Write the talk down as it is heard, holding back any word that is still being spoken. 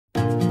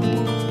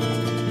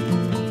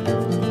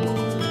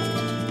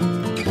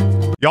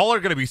Y'all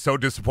are going to be so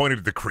disappointed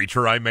at the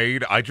creature I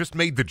made. I just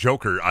made the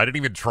Joker. I didn't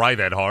even try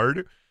that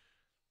hard.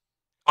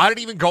 I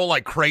didn't even go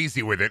like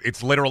crazy with it.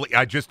 It's literally,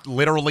 I just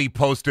literally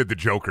posted the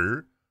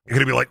Joker. You're going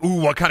to be like, ooh,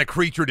 what kind of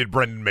creature did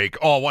Brendan make?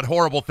 Oh, what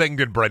horrible thing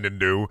did Brendan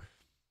do?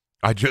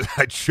 I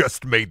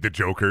just made the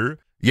Joker.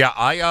 Yeah,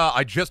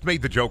 I just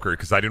made the Joker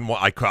because I didn't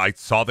want, I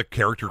saw the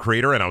character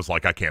creator and I was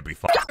like, I can't be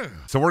fucked.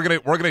 So we're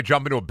gonna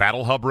jump into a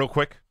battle hub real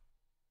quick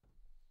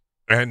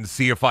and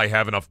see if I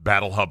have enough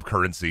battle hub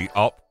currency.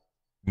 Oh,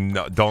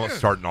 no, don't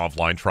start an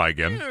offline. Try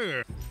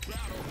again.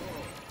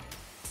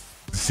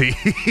 See,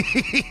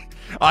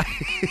 now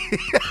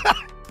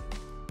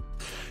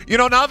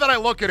that I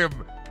look at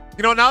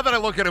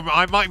him,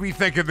 I might be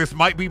thinking this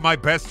might be my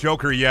best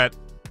Joker yet.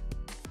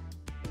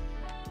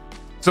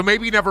 So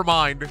maybe never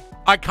mind.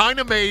 I kind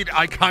of made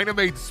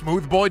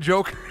Smooth Boy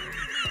Joker.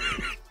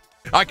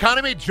 I kind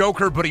of made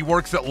Joker, but he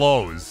works at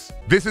Lowe's.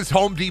 This is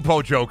Home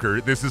Depot Joker.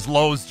 This is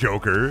Lowe's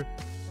Joker.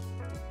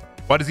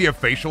 Why does he have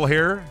facial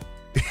hair?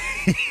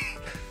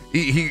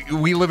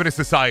 We live in a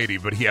society,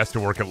 but he has to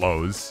work at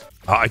Lowe's.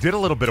 I did a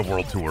little bit of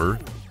World Tour.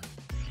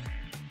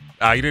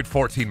 I did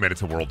 14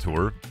 minutes of World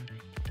Tour.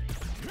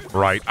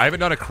 Right. I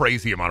haven't done a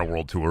crazy amount of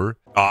World Tour.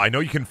 I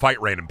know you can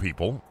fight random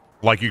people.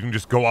 Like, you can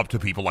just go up to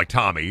people like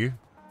Tommy.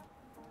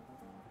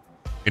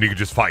 And you can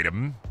just fight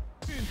him.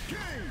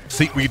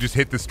 See, we just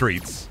hit the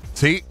streets.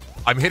 See?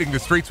 I'm hitting the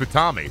streets with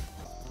Tommy.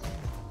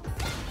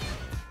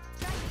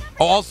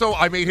 Oh, also,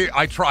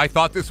 I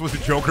thought this was a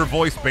Joker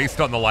voice based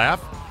on the laugh.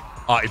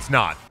 It's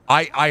not.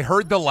 I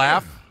heard the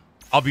laugh.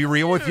 I'll be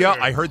real with you.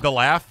 I heard the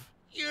laugh.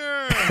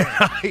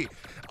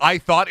 I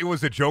thought it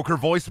was a Joker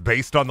voice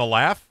based on the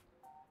laugh.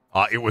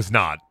 It was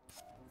not.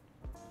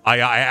 I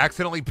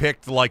accidentally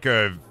picked like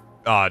a...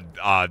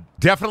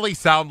 definitely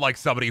sound like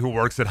somebody who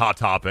works at Hot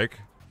Topic.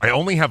 I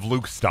only have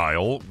Luke's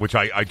style, which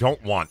I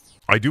don't want.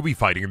 I do be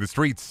fighting in the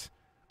streets.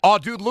 Oh,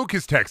 dude, Luke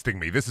is texting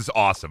me. This is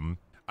awesome.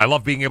 I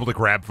love being able to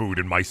grab food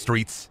in my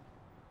streets.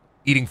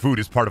 Eating food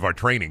is part of our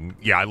training.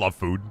 Yeah, I love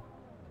food.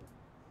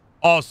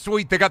 Oh,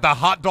 sweet. They got the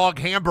hot dog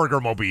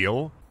hamburger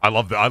mobile. I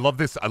love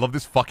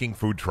this fucking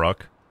food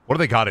truck. What do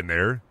they got in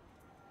there?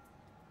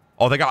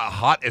 Oh, they got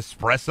hot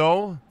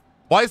espresso?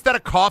 Why is that a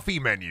coffee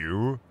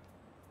menu?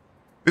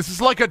 This is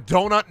like a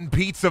donut and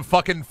pizza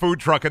fucking food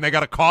truck, and they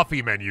got a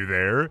coffee menu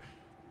there.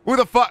 Who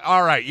the fuck?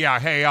 All right, yeah.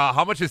 Hey,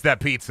 how much is that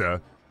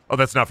pizza? Oh,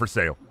 that's not for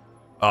sale.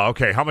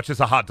 Okay, how much is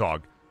a hot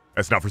dog?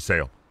 That's not for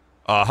sale.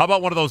 How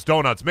about one of those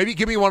donuts? Maybe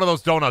give me one of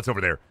those donuts over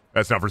there.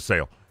 That's not for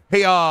sale.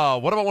 Hey,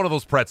 what about one of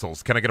those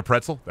pretzels? Can I get a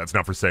pretzel? That's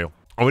not for sale.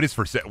 Oh, it is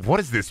for sale. What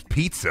is this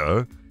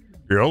pizza?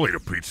 Yeah, I'll eat a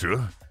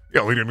pizza.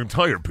 Yeah, I'll eat an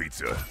entire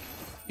pizza.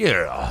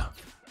 Yeah.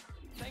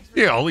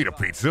 Yeah, I'll eat a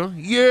pizza.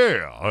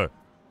 Yeah.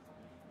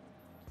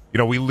 You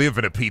know, we live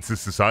in a pizza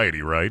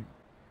society, right?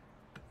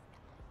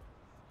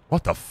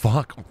 What the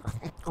fuck?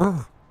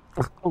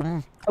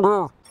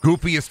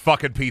 Goopiest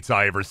fucking pizza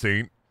I ever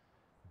seen.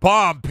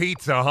 Bomb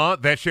pizza, huh?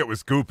 That shit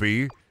was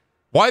goopy.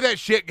 Why that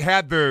shit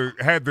had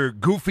the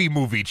Goofy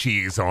movie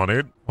cheese on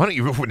it? Why don't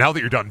you, now that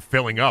you're done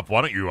filling up,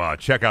 why don't you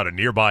check out a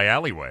nearby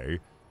alleyway?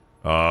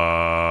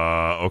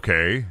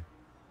 Okay.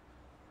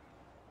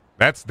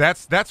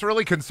 That's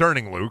really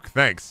concerning, Luke.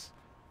 Thanks.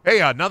 Hey,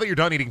 now that you're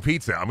done eating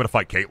pizza, I'm gonna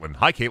fight Caitlin.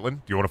 Hi, Caitlin.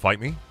 Do you want to fight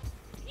me?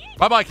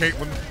 Bye-bye,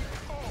 Caitlin.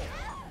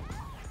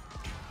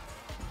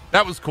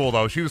 That was cool,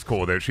 though. She was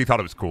cool with it. She thought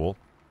it was cool.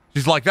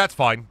 She's like, that's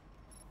fine.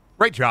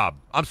 Great job.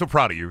 I'm so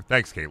proud of you.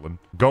 Thanks, Caitlin.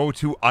 Go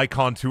to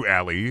Icon 2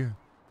 Alley.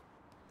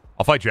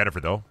 I'll fight Jennifer,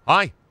 though.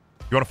 Hi. You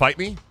want to fight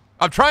me?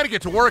 I'm trying to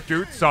get to work,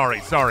 dude.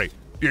 Sorry.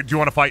 Do you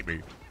want to fight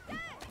me?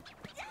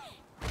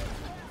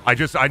 I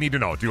need to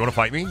know. Do you want to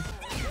fight me?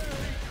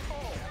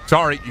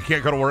 Sorry, you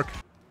can't go to work.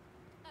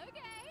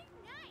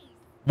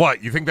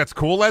 What, you think that's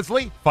cool,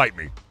 Leslie? Fight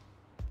me.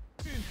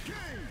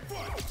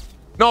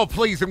 No,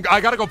 please,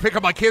 I gotta go pick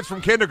up my kids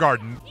from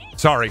kindergarten.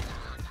 Sorry.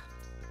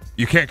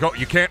 You can't go,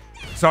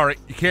 sorry,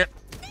 you can't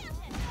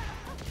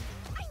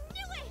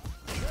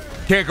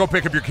go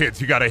pick up your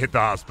kids. You gotta hit the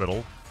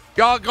hospital.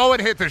 Y'all go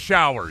and hit the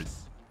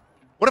showers.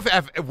 What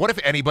if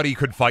anybody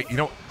could fight, you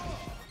know,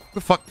 what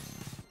the fuck?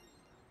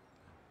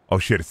 Oh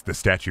shit, it's the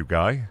statue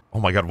guy.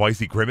 Oh my god, why is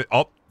he grim?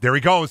 Oh, there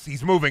he goes,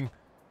 he's moving.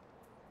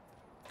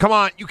 Come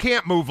on, you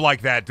can't move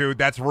like that, dude.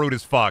 That's rude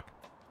as fuck.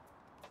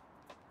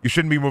 You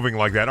shouldn't be moving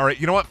like that. All right,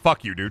 you know what?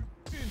 Fuck you, dude.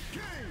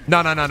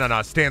 No.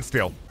 Stand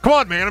still. Come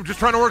on, man. I'm just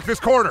trying to work this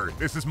corner.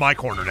 This is my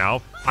corner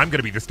now. I'm going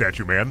to be the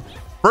statue man.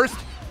 First,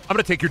 I'm going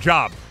to take your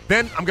job.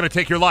 Then, I'm going to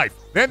take your life.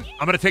 Then,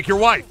 I'm going to take your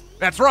wife.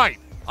 That's right.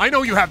 I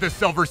know you have this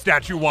silver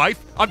statue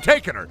wife. I'm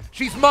taking her.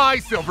 She's my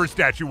silver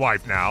statue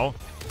wife now.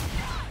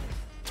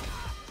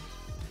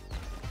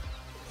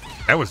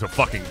 That was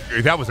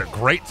a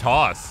great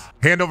toss.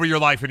 Hand over your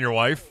life and your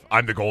wife.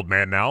 I'm the gold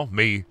man now.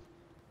 Me.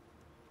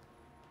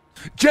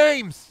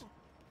 James!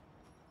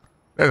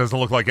 That doesn't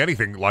look like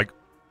anything like...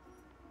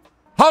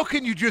 How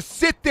can you just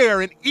sit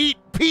there and eat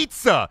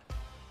pizza?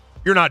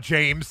 You're not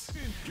James.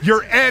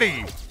 You're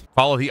Eddie.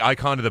 Follow the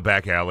icon to the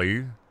back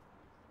alley.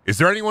 Is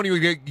there anyone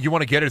you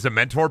want to get as a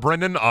mentor,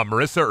 Brendan?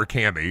 Marissa or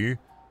Cammy?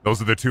 Those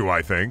are the two,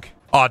 I think.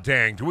 Aw,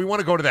 dang. Do we want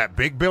to go to that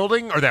big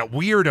building or that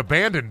weird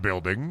abandoned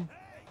building?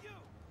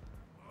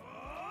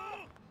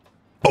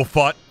 Oh,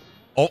 fuck.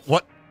 Oh,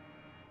 what?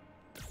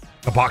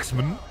 The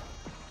boxman?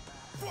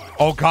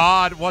 Oh,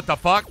 God. What the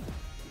fuck?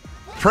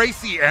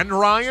 Tracy and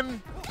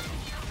Ryan?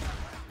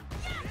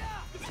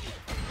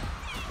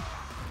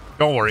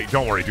 Don't worry,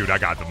 dude. I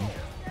got them.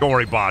 Don't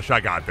worry, Bosch. I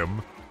got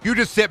them. You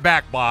just sit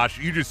back, Bosch.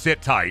 You just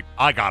sit tight.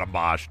 I got them,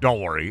 Bosch.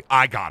 Don't worry.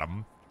 I got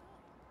them.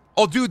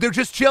 Oh, dude, they're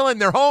just chilling.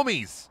 They're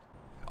homies.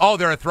 Oh,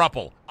 they're a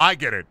throuple. I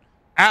get it.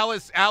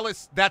 Alice,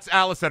 that's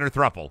Alice and her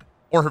throuple.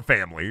 Or her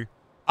family.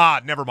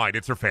 Ah, never mind.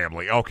 It's her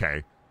family.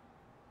 Okay.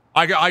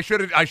 I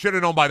should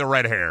have known by the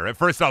red hair. At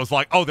first I was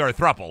like, oh, they're a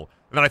throuple.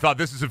 And then I thought,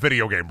 this is a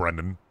video game,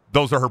 Brendan.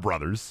 Those are her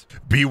brothers.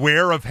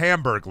 Beware of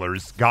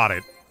hamburglers. Got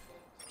it.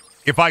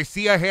 If I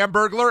see a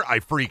hamburglar, I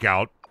freak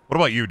out. What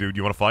about you, dude?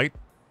 You want to fight?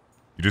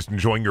 You just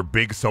enjoying your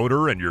big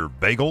soda and your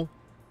bagel?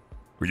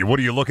 What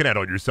are you looking at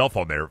on your cell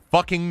phone there?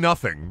 Fucking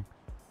nothing.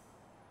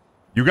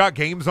 You got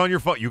games on your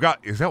phone?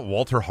 Is that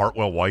Walter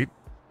Hartwell White?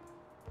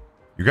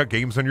 You got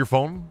games on your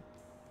phone?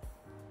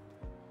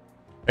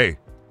 Hey.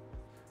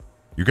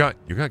 You got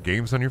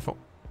games on your phone?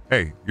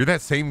 Hey, you're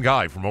that same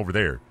guy from over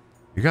there.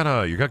 You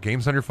got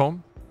games on your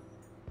phone?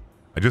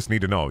 I just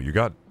need to know.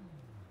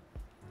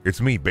 It's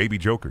me, Baby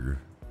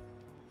Joker.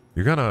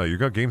 You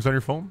got games on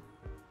your phone?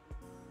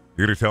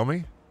 You gonna tell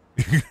me?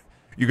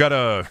 I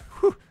gotta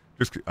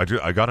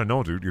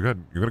know, dude. You got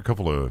a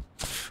couple of.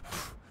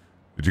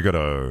 You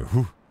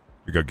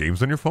got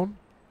games on your phone?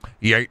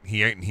 He ain't.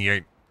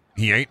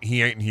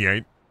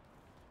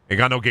 Ain't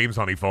got no games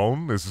on his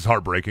phone. This is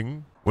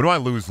heartbreaking. When do I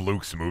lose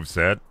Luke's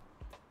moveset?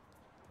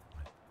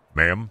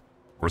 Ma'am,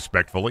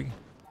 respectfully.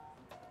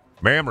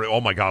 Ma'am,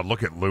 oh my God,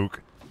 look at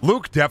Luke.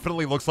 Luke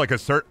definitely looks like a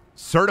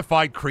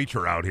certified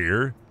creature out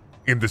here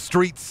in the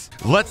streets.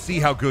 Let's see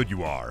how good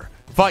you are.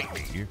 Fight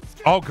me.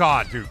 Oh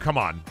God, dude, come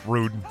on,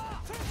 rude.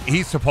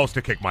 He's supposed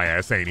to kick my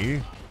ass, ain't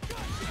he?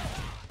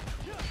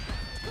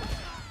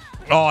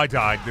 Oh, I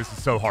died. This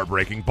is so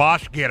heartbreaking.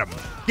 Bosch, get him.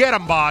 Get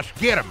him, Bosch,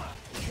 get him.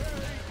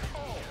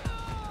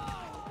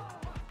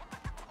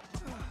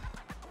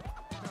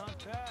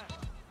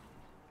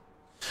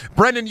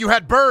 Brendan, you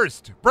had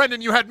burst.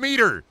 Brendan, you had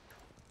meter.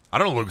 I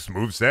don't know Luke's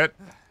moveset.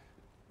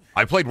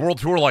 I played World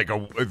Tour like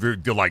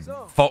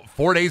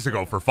 4 days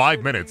ago for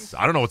 5 minutes.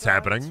 I don't know what's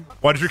happening.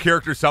 Why does your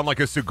character sound like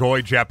a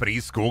Sugoi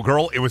Japanese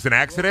schoolgirl? It was an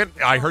accident.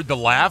 I heard the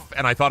laugh,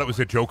 and I thought it was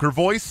a Joker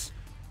voice.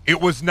 It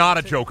was not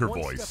a Joker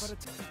voice.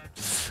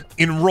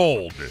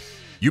 Enrolled.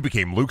 You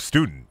became Luke's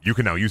student. You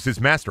can now use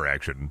his master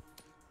action.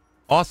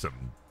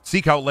 Awesome.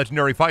 Seek out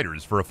legendary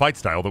fighters for a fight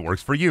style that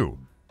works for you.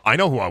 I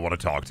know who I want to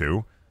talk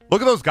to.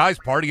 Look at those guys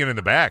partying in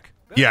the back.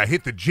 Yeah,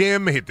 hit the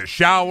gym, hit the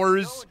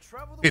showers,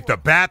 hit the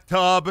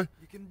bathtub.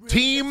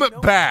 Team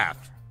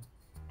bath.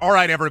 All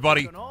right,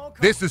 everybody.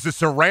 This is a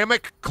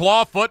ceramic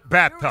clawfoot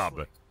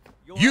bathtub.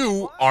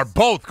 You are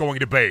both going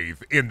to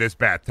bathe in this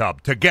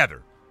bathtub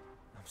together.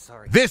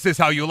 This is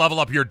how you level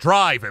up your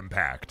drive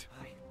impact.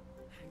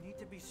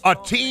 A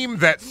team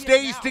that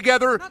stays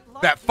together,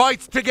 that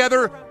fights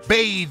together,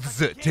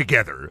 bathes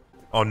together.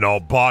 Oh no,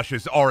 Bosch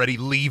is already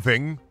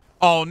leaving.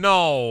 Oh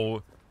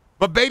no.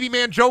 But Baby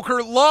Man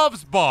Joker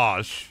loves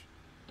Bosch.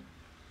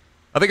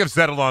 I think I've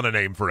settled on a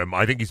name for him.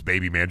 I think he's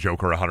Baby Man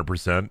Joker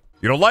 100%.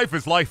 You know, life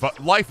is life.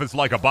 Life is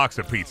like a box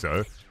of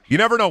pizza. You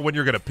never know when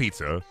you're going to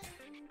pizza.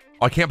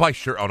 Oh, I can't buy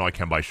shirt. Oh, no, I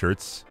can buy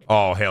shirts.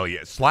 Oh, hell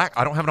yeah. Slack?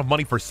 I don't have enough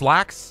money for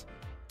slacks?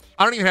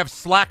 I don't even have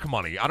slack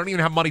money. I don't even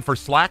have money for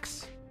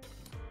slacks.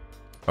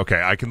 Okay,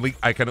 I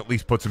can at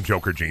least put some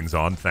Joker jeans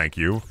on. Thank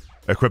you.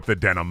 Equip the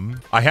denim.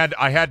 I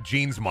had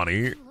jeans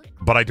money,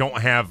 but I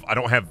don't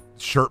have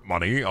shirt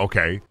money.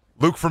 Okay.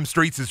 Luke from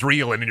Streets is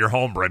real and in your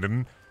home,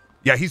 Brendan.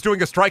 Yeah, he's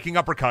doing a striking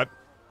uppercut.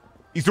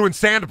 He's doing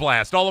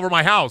sandblast all over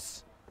my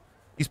house.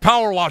 He's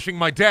power washing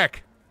my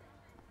deck.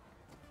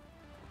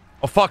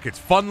 Oh, fuck, it's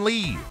Fun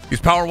Lee.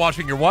 He's power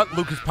washing your what?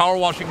 Luke is power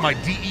washing my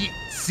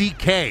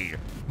D-E-C-K.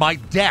 My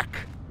deck.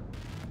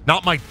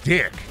 Not my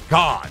dick.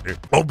 God.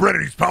 Oh,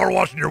 Brendan, he's power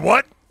washing your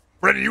what?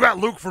 Brendan, you got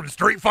Luke from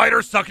Street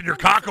Fighter sucking your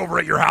cock over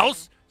at your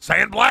house?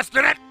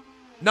 Sandblasting it?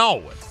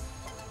 No.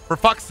 For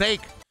fuck's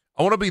sake.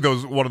 I want to be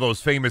one of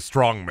those famous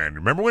strongmen.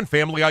 Remember when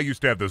Family Guy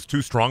used to have those two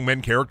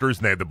strongmen characters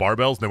and they had the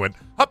barbells and they went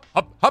hup,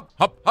 hup, hup,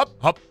 hup,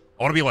 hup, hup.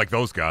 I want to be like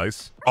those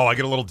guys. Oh, I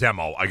get a little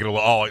demo. I get a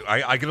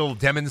little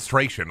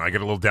demonstration. I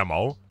get a little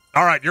demo.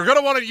 All right, you're going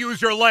to want to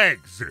use your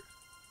legs.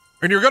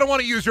 And you're going to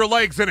want to use your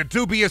legs in a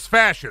dubious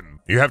fashion.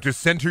 You have to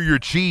center your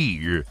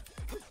chi.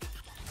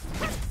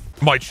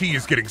 My chi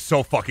is getting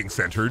so fucking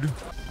centered. Do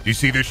you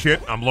see this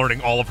shit? I'm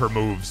learning all of her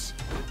moves.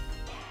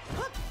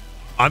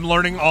 I'm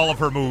learning all of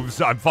her moves.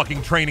 I'm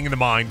fucking training in the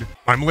mind.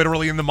 I'm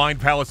literally in the mind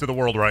palace of the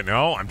world right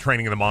now. I'm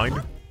training in the mind.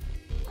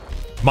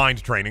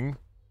 Mind training.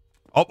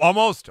 Oh,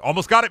 almost.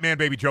 Almost got it, man,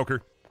 Baby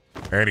Joker.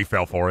 And he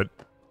fell for it.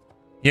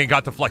 He ain't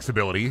got the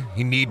flexibility.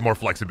 He need more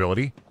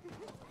flexibility.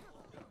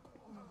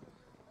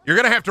 You're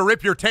gonna have to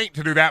rip your taint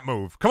to do that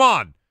move. Come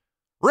on.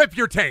 Rip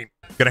your taint.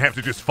 Gonna have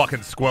to just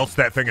fucking squelch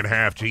that thing in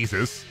half,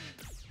 Jesus.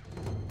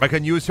 I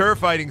can use her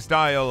fighting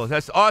style.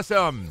 That's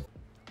awesome.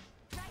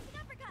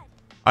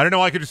 I don't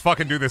know. I could just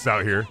fucking do this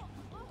out here.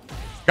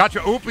 Gotcha.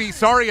 Oopie.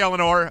 Sorry,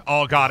 Eleanor.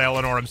 Oh, God,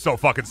 Eleanor. I'm so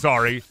fucking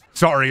sorry.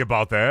 Sorry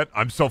about that.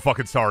 I'm so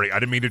fucking sorry. I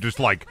didn't mean to just,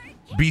 like,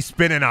 be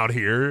spinning out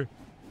here.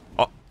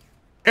 Oh.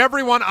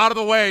 Everyone out of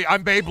the way.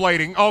 I'm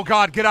Beyblading. Oh,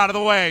 God, get out of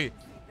the way.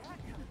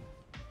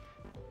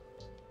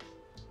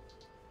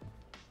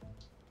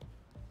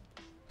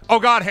 Oh,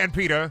 God,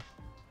 Handpita.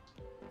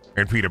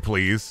 Handpita,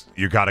 please.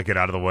 You gotta get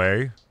out of the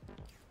way.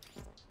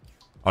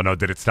 Oh, no.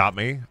 Did it stop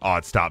me? Oh,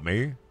 it stopped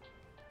me.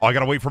 Oh, I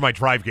gotta wait for my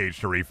drive gauge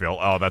to refill.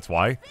 Oh, that's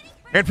why.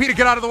 And Peter,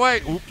 get out of the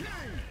way. Oop.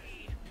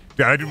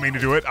 Yeah, I didn't mean to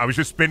do it. I was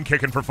just spin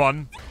kicking for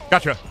fun.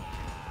 Gotcha.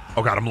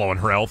 Oh, God, I'm low on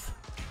her health.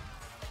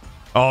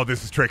 Oh,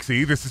 this is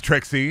Trixie. This is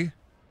Trixie.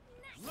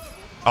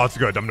 Oh, it's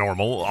good. I'm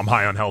normal. I'm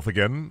high on health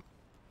again.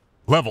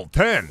 Level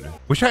 10.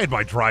 Wish I had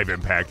my drive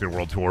impact in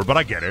World Tour, but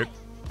I get it.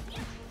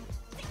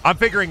 I'm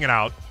figuring it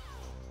out.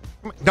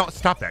 No,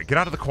 stop that. Get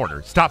out of the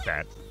corner. Stop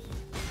that.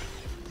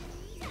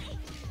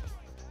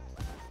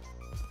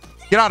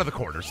 Get out of the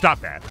corner.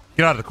 Stop that.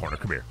 Get out of the corner.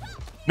 Come here.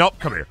 Nope,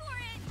 come here.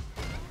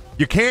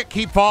 You can't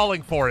keep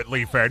falling for it,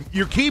 Leafhead.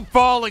 You keep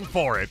falling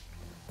for it.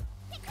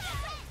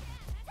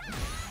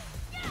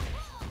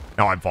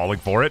 Now I'm falling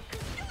for it.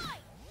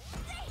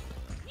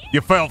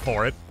 You fell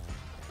for it.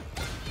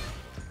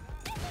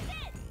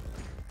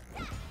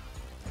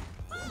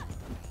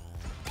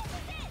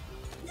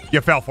 You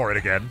fell for it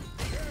again.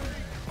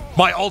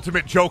 My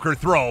ultimate Joker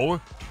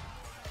throw.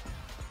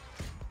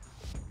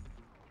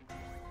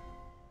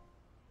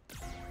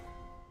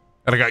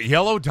 And I got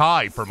yellow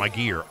dye for my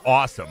gear.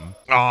 Awesome.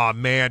 Aw,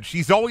 man.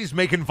 She's always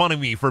making fun of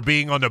me for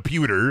being on the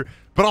pewter,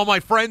 but all my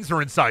friends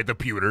are inside the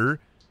pewter.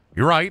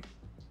 You're right.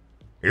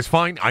 It's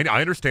fine. I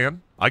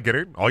understand. I get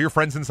it. All your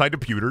friends inside the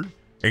pewter.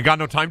 Ain't got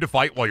no time to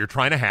fight while you're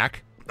trying to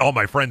hack. All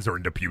my friends are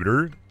in the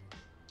pewter.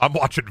 I'm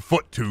watching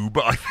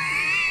FootTube.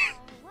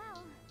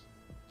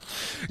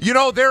 You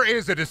know, there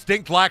is a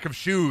distinct lack of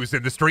shoes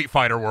in the Street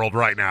Fighter world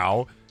right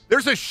now.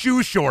 There's a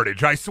shoe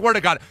shortage. I swear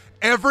to God.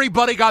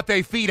 Everybody got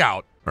their feet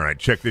out. All right,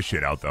 check this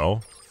shit out, though.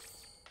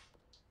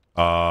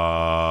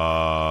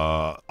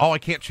 Oh, I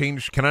can't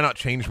change. Can I not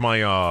change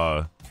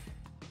my,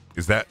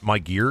 is that my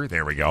gear?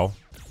 There we go.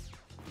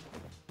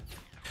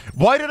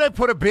 Why did I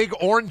put a big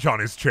orange on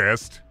his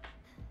chest?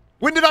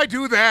 When did I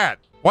do that?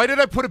 Why did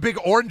I put a big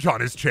orange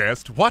on his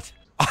chest? What?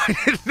 I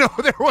didn't know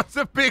there was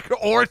a big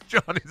orange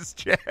on his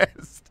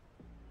chest.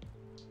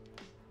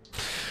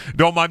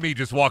 Don't mind me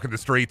just walking the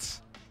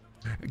streets.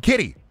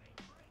 Kitty.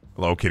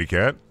 Hello, kitty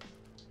cat.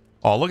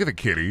 Oh, look at the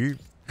kitty.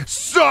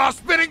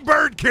 Spinning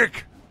bird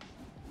kick.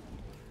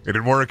 It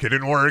didn't work. It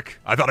didn't work.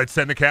 I thought I'd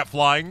send the cat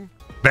flying.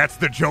 That's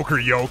the Joker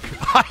yoke.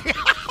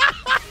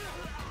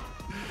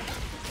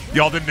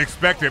 Y'all didn't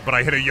expect it, but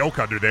I hit a yoke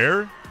under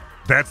there.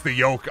 That's the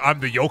yoke. I'm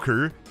the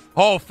yoker.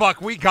 Oh,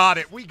 fuck. We got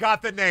it. We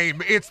got the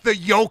name. It's the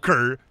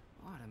yoker.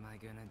 What am I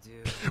gonna do?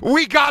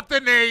 We got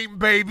the name,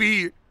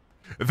 baby.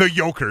 The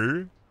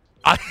yoker.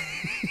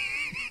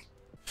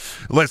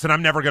 Listen,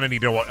 I'm never gonna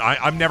need to know what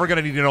I'm never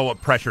gonna need to know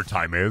what pressure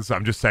time is.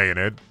 I'm just saying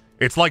it.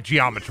 It's like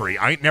geometry.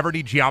 I ain't never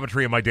need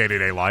geometry in my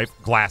day-to-day life.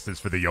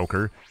 Glasses for the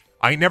yoker.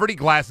 I ain't never need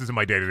glasses in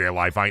my day-to-day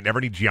life. I ain't never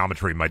need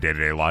geometry in my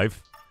day-to-day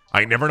life.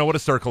 I ain't never know what a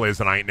circle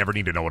is, and I ain't never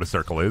need to know what a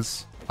circle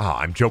is. Ah,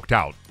 I'm joked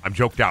out. I'm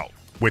joked out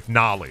with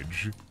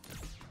knowledge.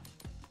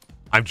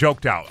 I'm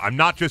joked out. I'm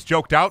not just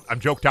joked out.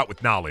 I'm joked out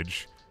with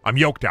knowledge. I'm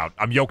yoked out.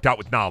 I'm yoked out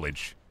with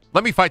knowledge.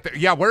 Let me fight the...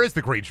 Yeah, where is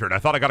the green shirt? I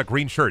thought I got a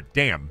green shirt.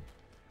 Damn.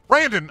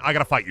 Brandon, I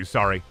gotta fight you.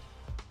 Sorry.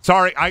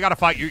 Sorry, I gotta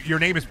fight you. Your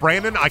name is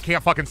Brandon? I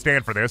can't fucking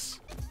stand for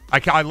this. I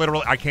can't.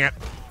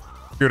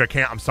 Dude, I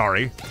can't. I'm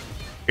sorry.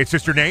 It's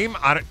just your name?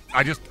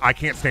 I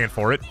can't stand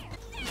for it.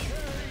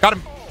 Got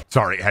him.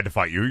 Sorry, I had to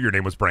fight you. Your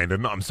name was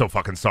Brandon. I'm so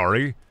fucking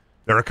sorry.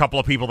 There are a couple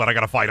of people that I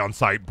gotta fight on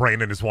site.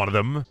 Brandon is one of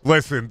them.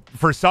 Listen,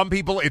 for some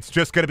people, it's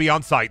just gonna be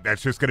on site.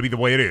 That's just gonna be the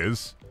way it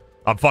is.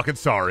 I'm fucking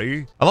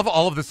sorry. I love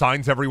all of the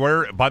signs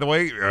everywhere. By the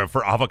way,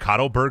 for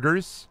avocado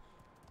burgers,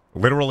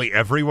 literally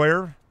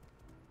everywhere.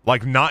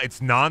 Like,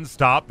 it's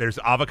non-stop. There's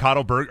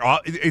avocado burger.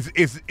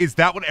 Is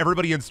that what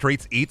everybody in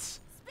streets eats?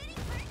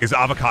 Is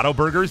avocado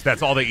burgers?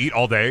 That's all they eat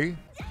all day?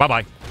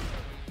 Bye-bye.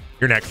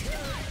 You're next.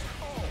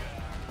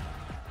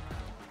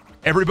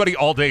 Everybody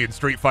all day in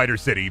Street Fighter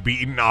City be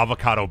eating an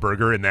avocado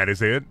burger, and that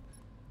is it.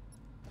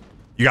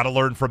 You got to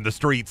learn from the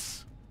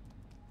streets.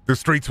 The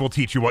streets will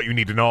teach you what you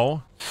need to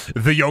know.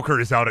 The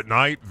yoker is out at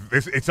night.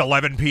 It's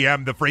 11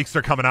 p.m. The freaks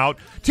are coming out.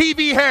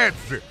 TV heads!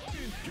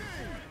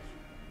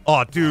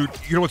 Oh, dude,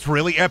 you know what's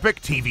really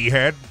epic? TV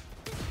head.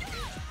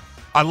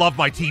 I love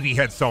my TV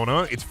head,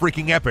 Sona. It's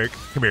freaking epic.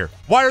 Come here.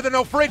 Why are there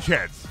no fridge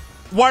heads?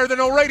 Why are there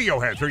no radio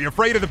heads? Are you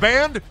afraid of the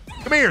band?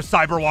 Come here,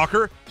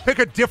 Cyberwalker. Pick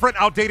a different,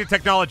 outdated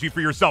technology for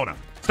your Sona.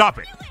 Stop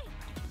it.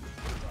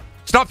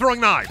 Stop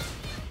throwing knives.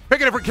 Pick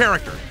a different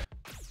character.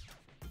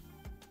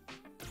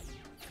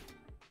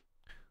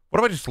 What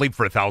if I just sleep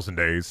for 1,000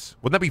 days?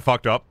 Wouldn't that be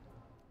fucked up?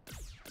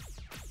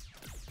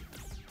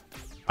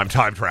 I'm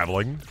time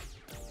traveling.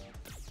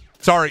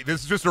 Sorry,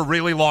 this is just a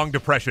really long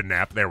depression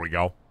nap. There we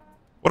go.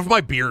 What if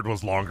my beard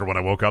was longer when I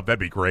woke up? That'd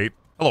be great.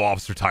 Hello,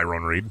 Officer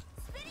Tyrone Reed.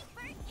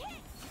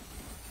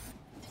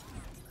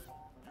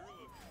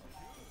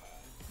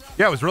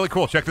 Yeah, it was really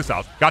cool. Check this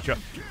out. Gotcha.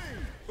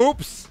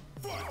 Oops.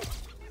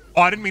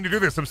 Oh, I didn't mean to do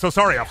this. I'm so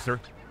sorry, officer.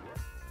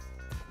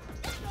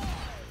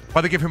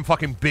 Why'd they give him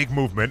fucking big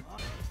movement?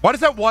 Why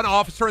does that one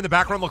officer in the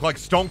background look like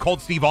Stone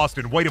Cold Steve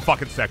Austin? Wait a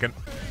fucking second.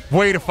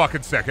 Wait a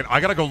fucking second.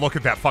 I gotta go look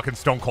at that fucking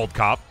Stone Cold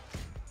cop.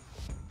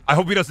 I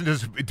hope he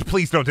doesn't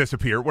please don't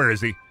disappear. Where is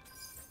he?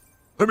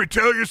 Let me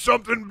tell you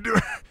something.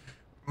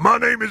 My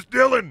name is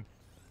Dylan.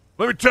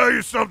 Let me tell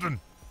you something.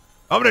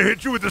 I'm gonna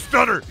hit you with the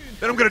stunner.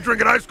 Then I'm gonna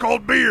drink an ice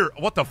cold beer.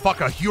 What the fuck,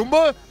 a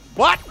Huma?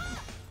 What?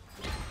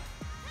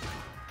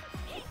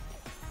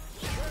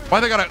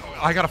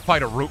 I gotta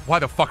fight a Roomba? Why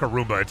the fuck a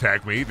Roomba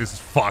attacked me? This is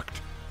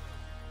fucked.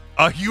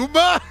 A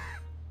Huma?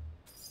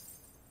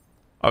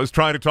 I was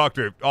trying to talk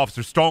to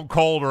Officer Stone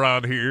Cold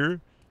around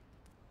here.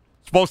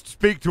 Supposed to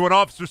speak to an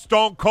Officer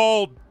Stone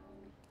Cold.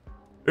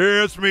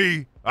 Yeah, it's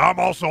me. I'm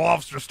also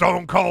Officer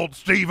Stone Cold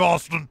Steve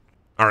Austin.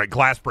 All right,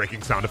 glass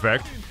breaking sound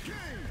effect.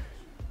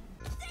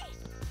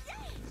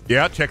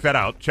 Yeah, check that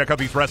out. Check out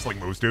these wrestling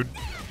moves, dude.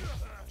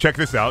 Check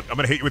this out. I'm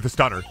gonna hit you with the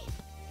stunner.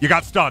 You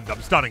got stunned.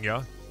 I'm stunning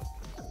you.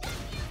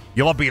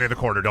 You love being in the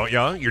corner, don't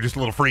ya? You're just a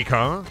little freak,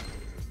 huh?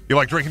 You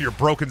like drinking your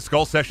Broken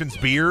Skull Sessions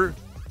beer?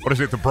 What is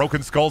it, the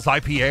Broken Skulls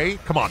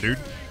IPA? Come on, dude.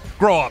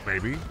 Grow up,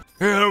 baby.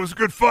 Yeah, that was a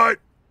good fight.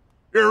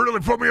 Yeah, it really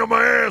put me on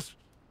my ass.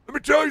 Let me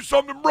tell you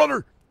something,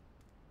 brother.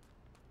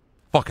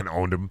 Fucking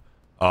owned him.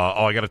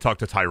 Oh, I gotta talk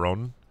to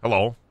Tyrone.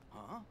 Hello.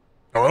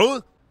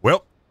 Hello?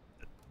 Well,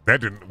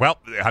 that didn't... Well,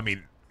 I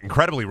mean,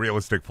 incredibly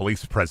realistic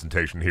police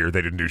presentation here.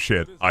 They didn't do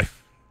shit.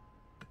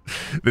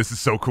 This is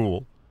so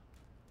cool.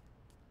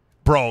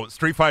 Bro,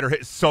 Street Fighter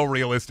hit so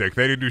realistic.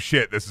 They didn't do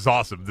shit. This is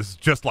awesome. This is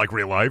just like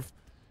real life.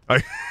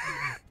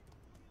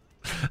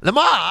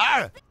 Lamar!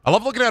 I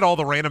love looking at all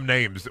the random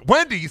names.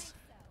 Wendy's!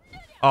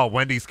 Oh,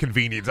 Wendy's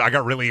convenience. I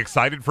got really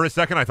excited for a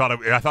second. I thought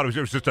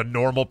it was just a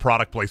normal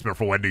product placement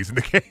for Wendy's in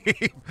the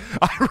game.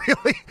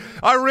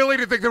 I really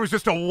did think there was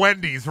just a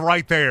Wendy's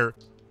right there.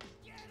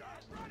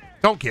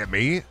 Don't get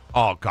me.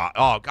 Oh god.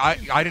 Oh,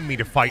 I didn't mean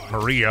to fight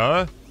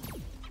Maria.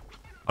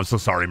 I'm so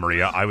sorry,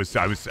 Maria. I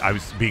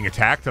was being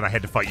attacked and I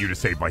had to fight you to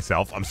save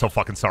myself. I'm so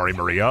fucking sorry,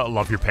 Maria.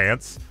 Love your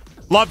pants.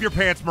 Love your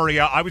pants,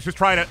 Maria. I was just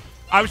trying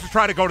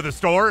to go to the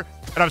store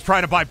and I was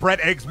trying to buy bread,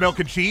 eggs, milk,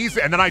 and cheese,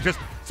 and then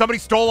somebody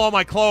stole all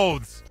my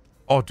clothes.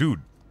 Oh,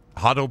 dude.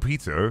 Hot dog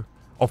pizza.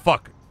 Oh,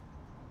 fuck.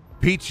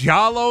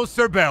 Picciolo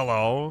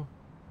Cerbello.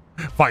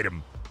 Fight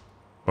him.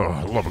 Oh,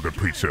 I love a good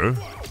pizza.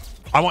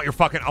 I want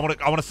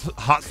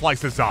a hot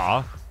slice of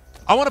za.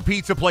 I want a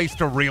pizza place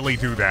to really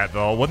do that,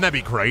 though. Wouldn't that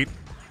be great?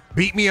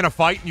 Beat me in a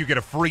fight and you get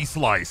a free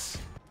slice.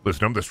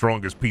 Listen, I'm the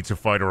strongest pizza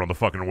fighter on the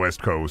fucking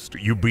West Coast.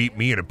 You beat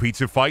me in a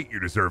pizza fight, you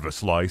deserve a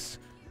slice.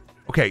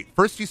 Okay,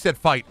 first you said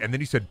fight, and then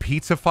you said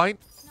pizza fight?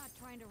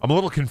 I'm a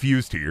little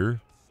confused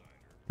here.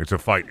 It's a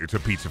fight. It's a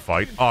pizza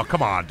fight. Oh,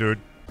 come on, dude.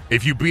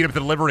 If you beat up the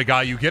delivery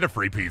guy, you get a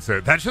free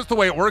pizza. That's just the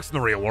way it works in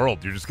the real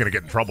world. You're just going to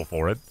get in trouble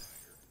for it.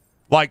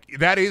 Like,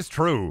 that is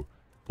true.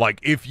 Like,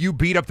 if you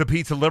beat up the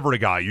pizza delivery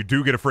guy, you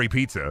do get a free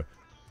pizza.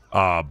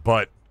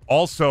 But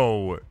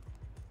also,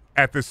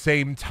 at the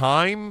same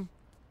time,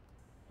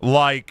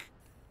 like,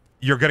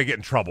 you're going to get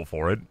in trouble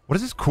for it. What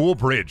is this cool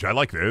bridge? I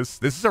like this.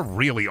 This is a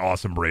really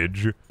awesome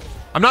bridge.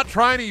 I'm not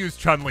trying to use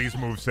Chun-Li's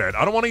moveset.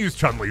 I don't want to use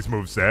Chun-Li's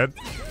moveset.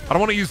 I don't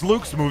want to use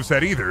Luke's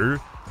moveset either.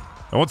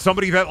 I want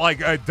somebody that,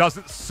 like,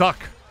 doesn't suck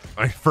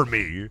for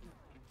me.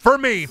 For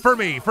me.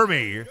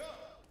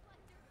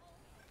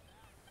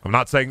 I'm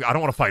not saying... I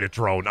don't want to fight a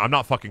drone. I'm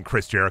not fucking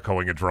Chris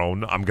Jerichoing a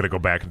drone. I'm going to go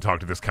back and talk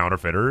to this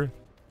counterfeiter.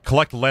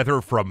 Collect leather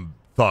from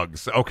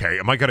thugs. Okay,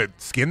 am I going to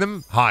skin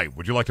them? Hi,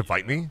 would you like to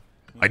fight me?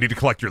 I need to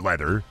collect your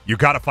leather. You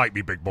gotta fight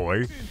me, big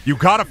boy. You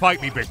gotta fight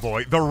me, big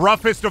boy. The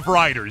roughest of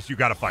riders, you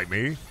gotta fight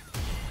me.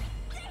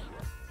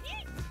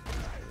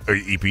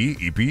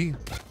 EP.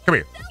 Come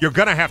here. You're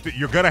gonna have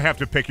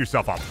to pick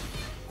yourself up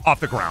off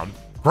the ground.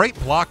 Great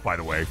block, by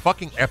the way.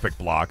 Fucking epic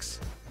blocks.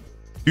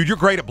 Dude, you're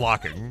great at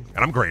blocking, and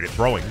I'm great at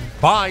throwing.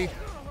 Bye.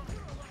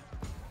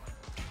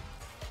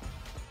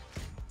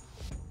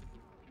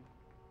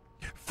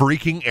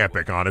 Freaking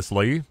epic,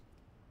 honestly.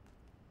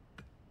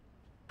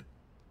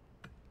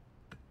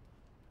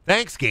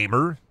 Thanks,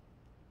 gamer.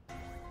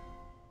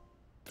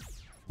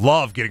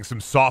 Love getting some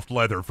soft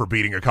leather for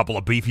beating a couple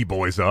of beefy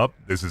boys up.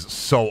 This is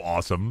so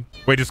awesome.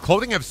 Wait, does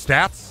clothing have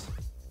stats?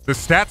 The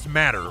stats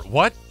matter.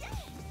 What?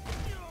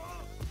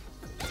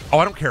 Oh,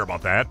 I don't care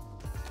about that.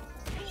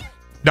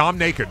 No, I'm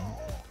naked.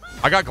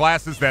 I got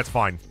glasses, that's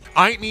fine.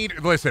 I ain't need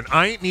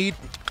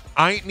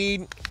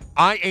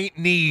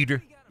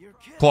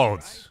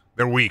clothes.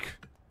 They're weak.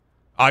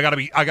 I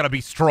gotta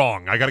be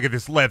strong. I gotta get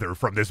this leather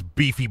from this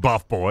beefy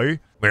buff boy.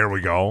 There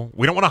we go.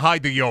 We don't want to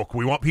hide the yoke.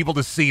 We want people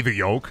to see the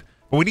yoke.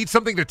 But we need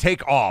something to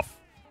take off.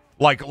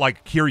 Like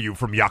Kiryu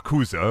from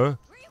Yakuza.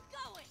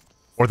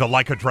 Or the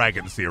Like a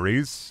Dragon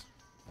series.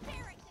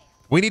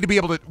 We need to be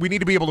able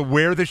to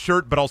wear this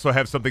shirt, but also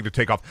have something to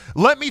take off.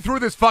 Let me through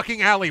this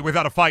fucking alley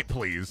without a fight,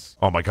 please.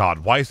 Oh my god,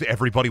 why is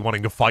everybody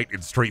wanting to fight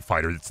in Street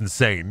Fighter? It's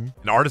insane.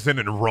 An artisan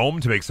in Rome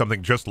to make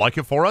something just like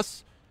it for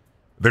us?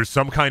 There's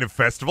some kind of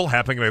festival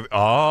happening.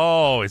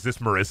 Oh, is this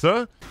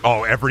Marissa?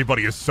 Oh,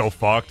 everybody is so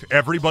fucked.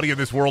 Everybody in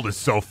this world is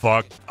so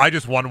fucked. I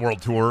just won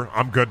World Tour.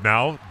 I'm good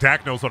now.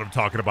 Dak knows what I'm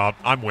talking about.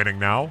 I'm winning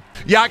now.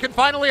 Yeah, I can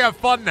finally have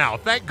fun now.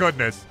 Thank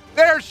goodness.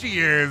 There she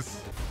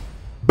is.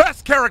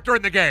 Best character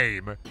in the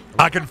game.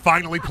 I can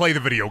finally play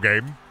the video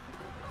game.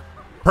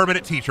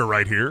 Permanent teacher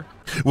right here.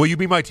 Will you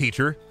be my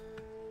teacher?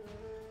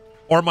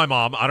 Or my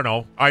mom? I don't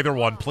know. Either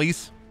one,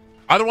 please.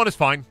 Either one is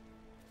fine.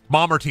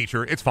 Mom or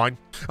teacher, it's fine.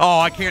 Oh,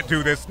 I can't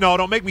do this. No,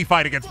 don't make me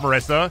fight against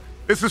Marissa.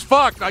 This is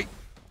fucked. I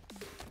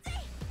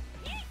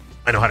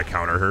know how to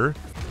counter her.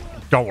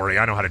 Don't worry,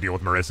 I know how to deal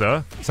with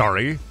Marissa.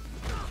 Sorry.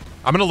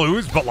 I'm gonna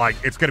lose, but like,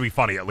 it's gonna be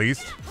funny at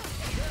least.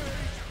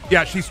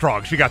 Yeah, she's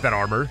strong. She got that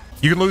armor.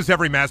 You can lose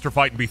every master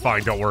fight and be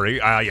fine, don't worry.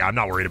 Yeah, I'm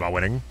not worried about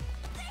winning.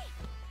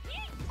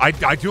 I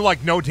do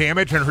like no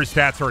damage and her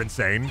stats are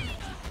insane.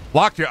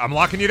 Locked you. I'm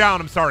locking you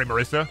down. I'm sorry,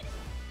 Marissa.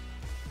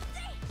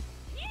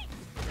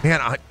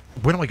 Man,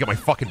 when do I get my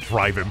fucking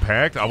drive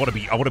impact? I want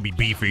to be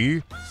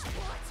beefy.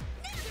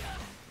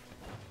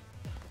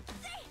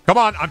 Come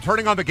on, I'm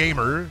turning on the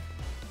gamer.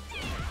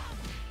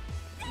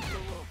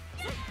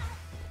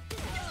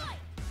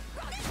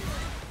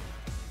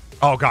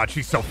 Oh god,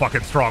 she's so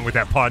fucking strong with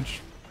that punch.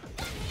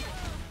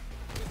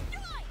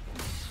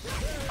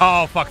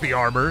 Oh, fuck the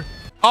armor.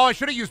 Oh, I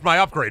should have used my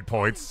upgrade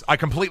points. I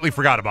completely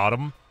forgot about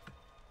them.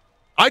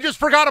 I just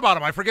forgot about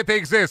them. I forget they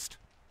exist.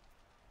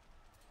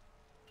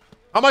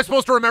 How am I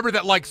supposed to remember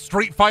that, like,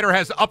 Street Fighter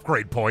has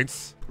upgrade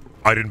points?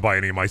 I didn't buy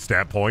any of my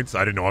stat points.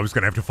 I didn't know I was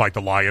going to have to fight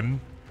the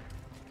lion.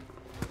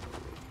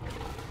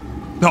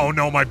 Oh,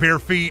 no, my bare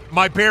feet.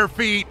 My bare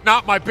feet.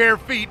 Not my bare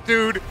feet,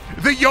 dude.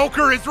 The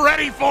yolker is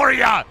ready for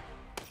ya!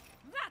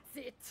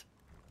 That's it.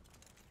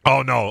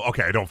 Oh, no.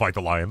 Okay, don't fight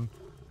the lion.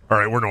 All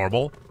right, we're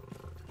normal.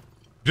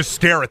 Just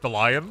stare at the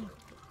lion.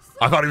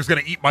 I thought he was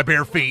going to eat my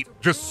bare feet.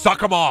 Just suck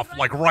them off,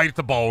 like, right at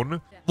the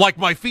bone. Like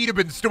my feet have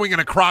been stewing in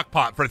a crock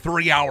pot for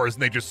 3 hours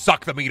and they just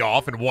suck the meat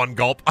off in one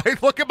gulp. I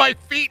look at my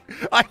feet.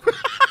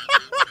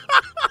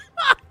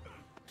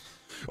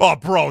 Oh,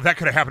 bro, that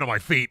could have happened to my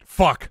feet.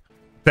 Fuck.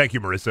 Thank you,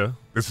 Marissa.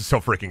 This is so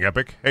freaking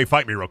epic. Hey,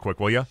 fight me real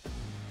quick, will ya?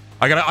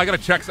 I gotta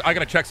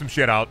check some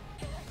shit out.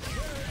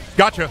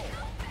 Gotcha.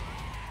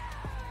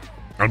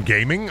 I'm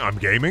gaming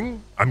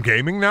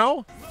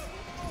now.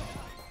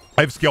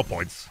 I have skill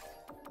points.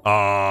 Shut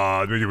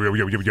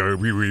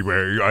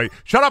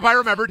up, I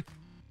remembered.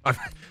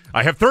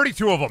 I have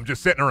 32 of them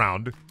just sitting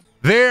around.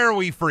 There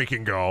we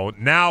freaking go.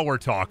 Now we're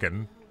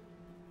talking.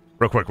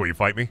 Real quick, will you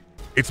fight me?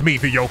 It's me,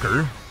 the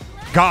yolker.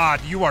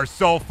 God, you are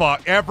so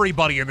fucked.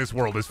 Everybody in this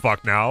world is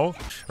fucked now. All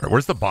right,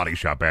 where's the body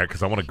shop at?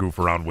 Because I want to goof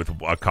around with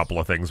a couple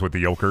of things with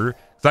the yolker.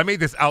 So I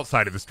made this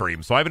outside of the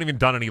stream, so I haven't even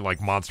done any,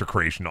 like, monster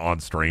creation on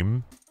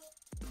stream.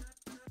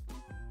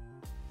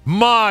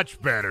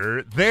 Much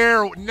better.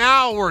 There,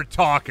 now we're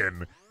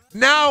talking.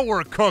 Now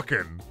we're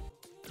cooking.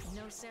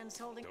 No sense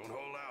holding. Don't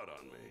hold out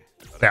on me.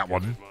 That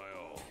one.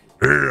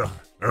 Yeah,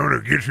 I'm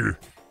gonna get you.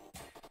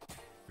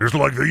 Just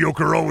like the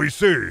yolker always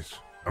says.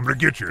 I'm gonna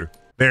get you.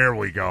 There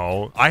we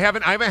go. I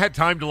haven't had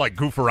time to like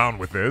goof around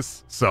with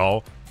this,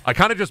 so I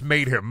kind of just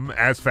made him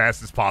as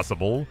fast as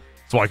possible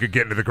so I could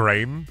get into the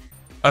grain.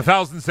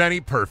 1,000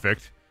 centi,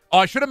 perfect. Oh,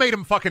 I should have made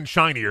him fucking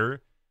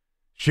shinier.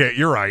 Shit,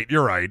 you're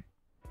right.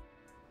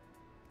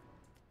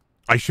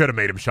 I should have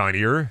made him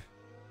shinier.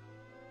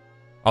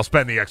 I'll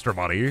spend the extra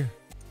money.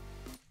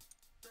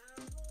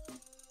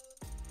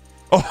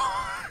 Oh.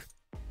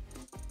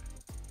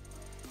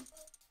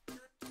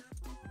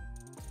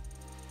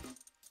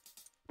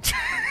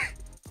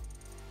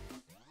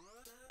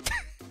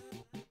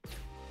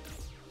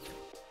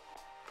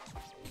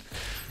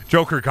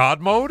 Joker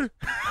God mode?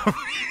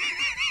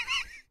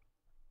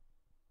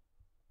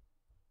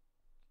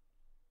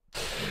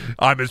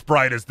 I'm as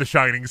bright as the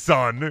shining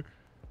sun.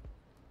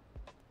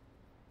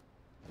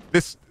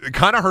 This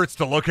kind of hurts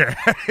to look at,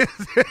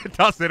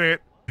 doesn't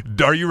it?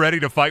 Are you ready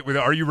to fight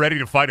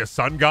a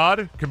sun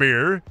god? Come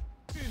here.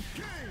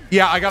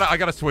 Yeah, I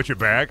gotta switch it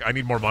back. I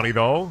need more money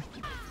though.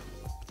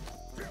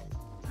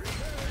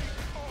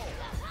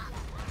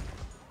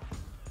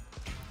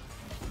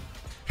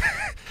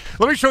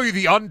 Let me show you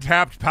the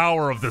untapped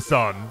power of the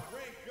sun.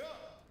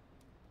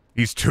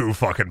 He's too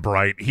fucking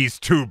bright. He's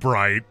too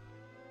bright.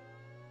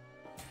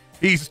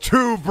 He's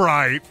too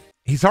bright.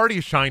 He's already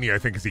as shiny, I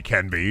think, as he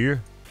can be.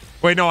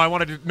 Wait, no, I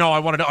wanted to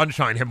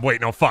unshine him.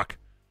 Wait, no, fuck.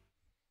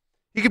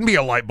 He can be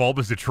a light bulb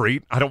as a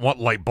treat. I don't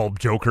want light bulb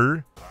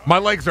Joker. My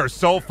legs are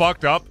so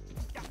fucked up.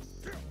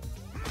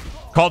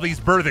 Call these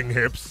birthing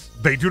hips.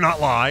 They do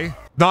not lie.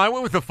 No, I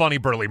went with the funny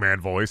burly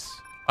man voice.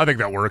 I think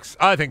that works.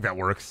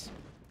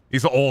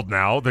 He's old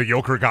now. The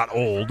yolker got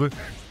old.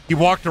 He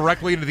walked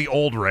directly into the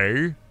old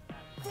Ray.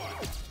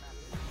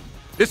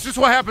 It's just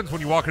what happens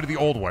when you walk into the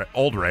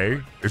old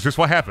Ray. It's just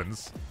what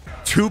happens.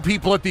 2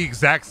 people at the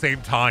exact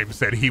same time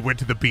said he went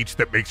to the beach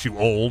that makes you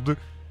old.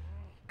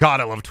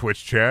 God, I love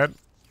Twitch chat.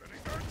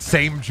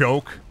 Same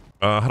joke.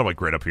 How do I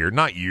grade up here?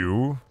 Not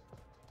you.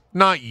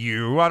 Not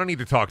you. I don't need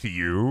to talk to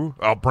you.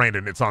 Oh,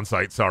 Brandon, it's on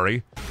site.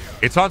 Sorry.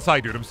 It's on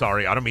site, dude. I'm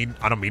sorry. I don't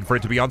mean for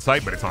it to be on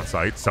site, but it's on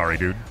site. Sorry,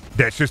 dude.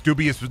 That's just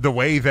dubious the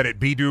way that it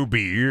do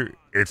be.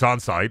 It's on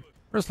site.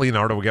 Where's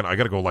Leonardo again? I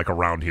gotta go like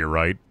around here,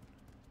 right?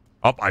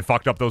 Oh, I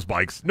fucked up those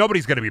bikes.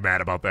 Nobody's gonna be mad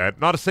about that.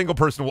 Not a single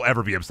person will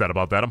ever be upset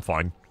about that. I'm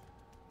fine.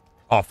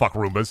 Oh, fuck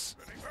Roombas.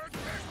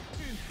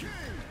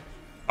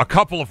 A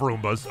couple of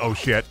Roombas. Oh,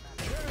 shit.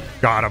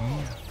 Got him.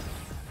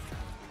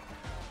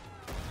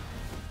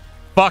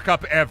 Fuck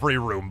up every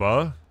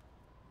Roomba.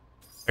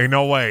 Ain't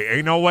no way.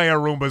 Ain't no way a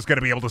Roomba's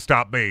gonna be able to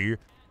stop me.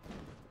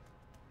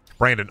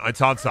 Brandon,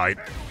 it's on site.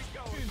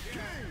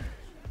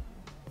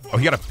 Oh,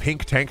 he got a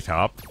pink tank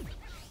top.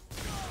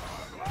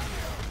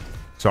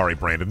 Sorry,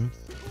 Brandon.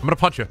 I'm gonna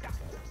punch you.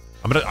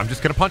 I'm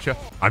just gonna punch you.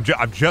 I'm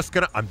just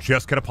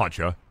gonna punch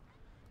you.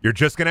 You're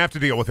just gonna have to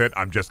deal with it.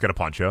 I'm just gonna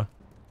punch you.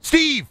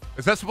 Steve!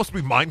 Is that supposed to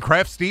be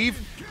Minecraft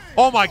Steve?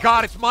 Oh my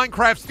god, it's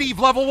Minecraft Steve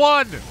level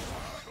 1!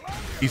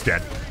 He's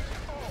dead.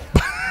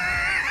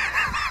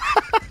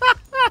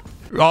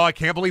 Oh, I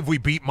can't believe we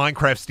beat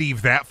Minecraft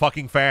Steve that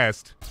fucking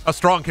fast. How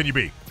strong can you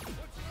be?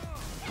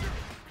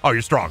 Oh,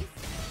 you're strong.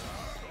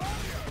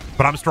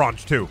 But I'm strong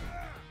too.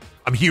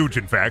 I'm huge,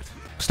 in fact.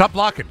 Stop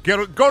blocking.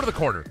 Go to the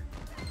corner.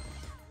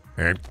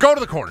 And go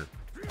to the corner.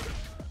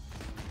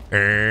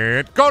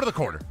 And go to the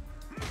corner.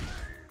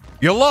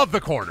 You love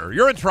the corner.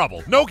 You're in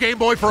trouble. No Game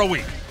Boy for a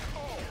week.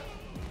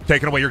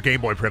 Taking away your Game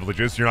Boy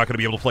privileges. You're not going to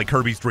be able to play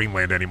Kirby's Dream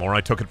Land anymore.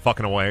 I took it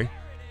fucking away.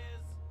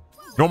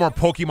 No more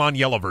Pokemon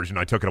Yellow version.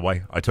 I took it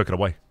away. I took it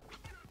away.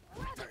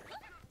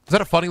 Is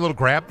that a funny little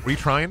grab? Were you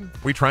trying?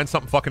 Were you trying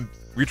something fucking...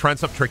 Were you trying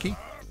something tricky?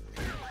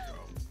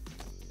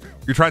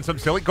 You're trying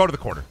something silly? Go to the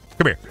corner.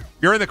 Come here.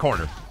 You're in the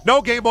corner.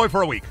 No Game Boy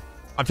for a week.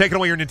 I'm taking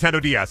away your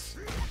Nintendo DS.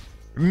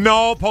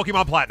 No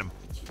Pokemon Platinum.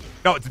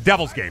 No, it's a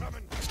Devil's game.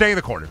 Stay in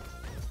the corner.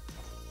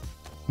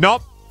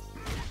 Nope.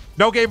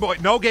 No Game Boy.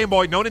 No Game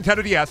Boy. No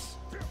Nintendo DS.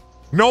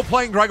 No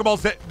playing Dragon Ball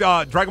Z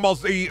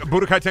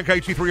Budokai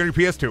Tenkaichi 3 on your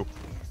PS2.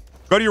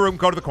 Go to your room.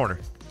 Go to the corner.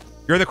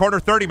 You're in the corner.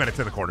 30 minutes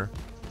in the corner.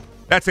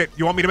 That's it.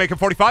 You want me to make it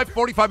 45?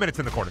 45 minutes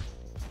in the corner.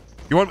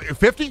 You want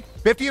 50?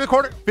 50 in the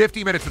corner?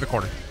 50 minutes in the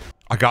corner.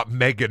 I got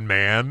Megan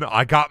Man.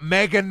 I got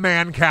Megan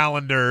Man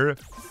calendar.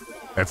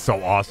 That's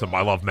so awesome.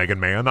 I love Megan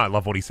Man. I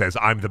love when he says,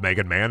 I'm the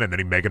Megan Man, and then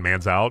he Megan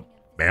Man's out.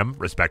 Ma'am,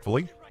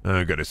 respectfully.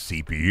 I got a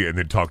CP and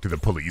then talk to the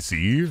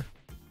policey.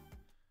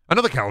 I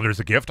know the calendar's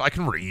a gift. I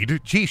can read.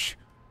 Jeesh.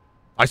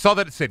 I saw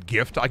that it said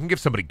gift. I can give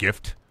somebody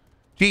gift.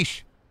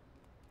 Jeesh.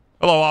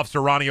 Hello,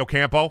 Officer Ronnie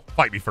Ocampo.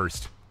 Fight me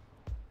first.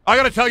 I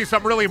gotta tell you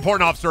something really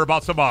important, officer,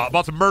 about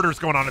some murders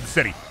going on in the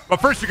city.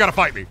 But first, you gotta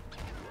fight me.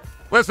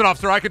 Listen,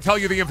 officer, I can tell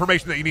you the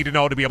information that you need to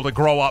know to be able to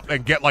grow up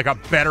and get like a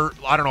better,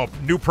 I don't know,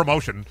 new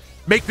promotion.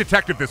 Make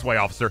detective this way,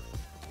 officer.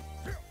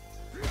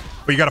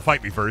 But you gotta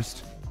fight me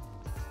first.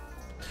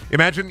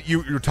 Imagine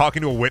you're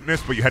talking to a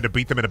witness, but you had to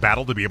beat them in a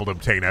battle to be able to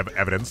obtain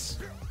evidence.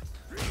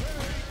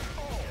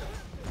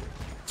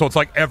 So it's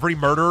like every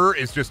murderer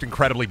is just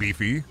incredibly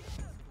beefy.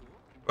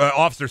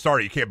 Officer,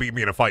 sorry, you can't beat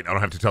me in a fight. I don't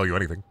have to tell you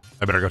anything.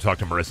 I better go talk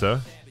to Marissa.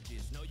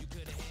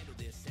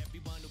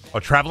 Oh,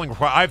 traveling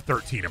requires... I have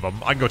 13 of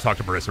them. I can go talk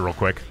to Marissa real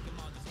quick.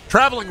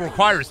 Traveling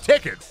requires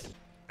tickets.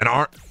 And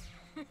aren't...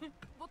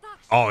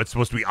 Oh, it's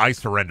supposed to be I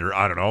surrender.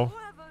 I don't know.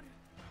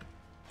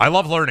 I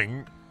love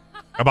learning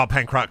about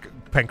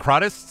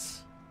pancreatists.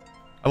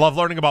 I love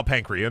learning about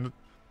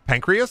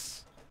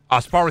pancreas?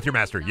 Spar with your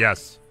master.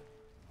 Yes.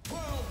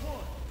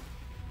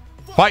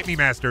 Fight me,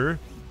 master.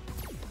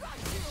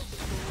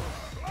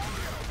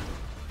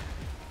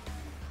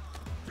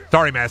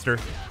 Sorry, master.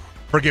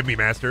 Forgive me,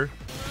 master.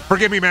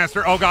 Forgive me,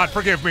 master. Oh, God,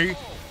 forgive me.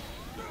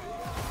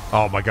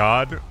 Oh, my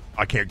God.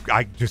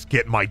 I just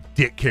get my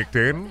dick kicked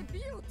in.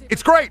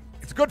 It's great.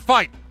 It's a good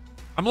fight.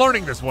 I'm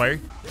learning this way.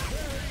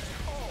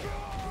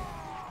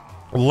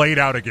 Laid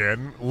out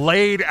again.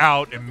 Laid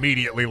out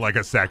immediately like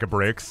a sack of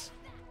bricks.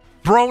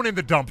 Thrown in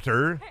the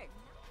dumpster.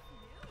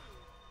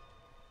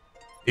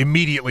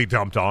 Immediately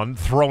dumped on.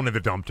 Thrown in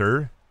the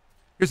dumpster.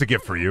 Here's a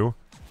gift for you.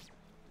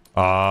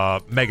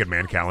 Megan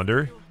Man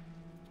calendar.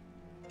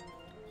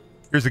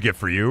 Here's a gift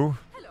for you.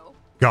 Hello.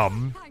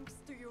 Gum. Thanks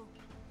to you.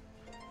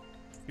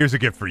 Here's a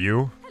gift for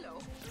you.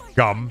 Hello.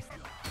 Gum.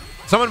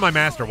 Summon my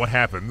master. What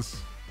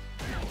happens?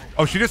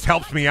 Oh, she just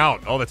helps me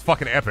out. Oh, that's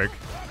fucking epic.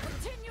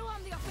 Continue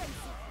on the offensive.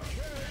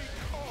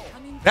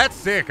 That's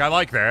sick. I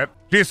like that.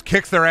 She just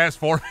kicks their ass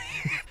for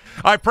me.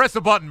 I press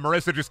a button.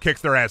 Marissa just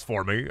kicks their ass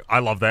for me. I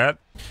love that.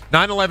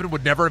 9/11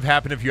 would never have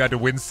happened if you had to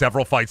win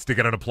several fights to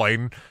get on a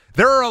plane.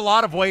 There are a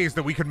lot of ways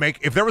that we could make...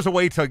 If there was a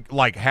way to,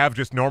 like, have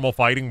just normal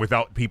fighting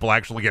without people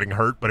actually getting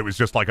hurt, but it was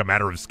just, like, a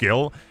matter of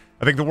skill,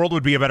 I think the world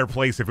would be a better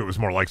place if it was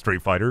more like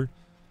Street Fighter.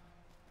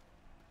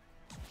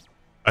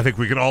 I think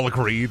we can all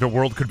agree the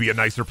world could be a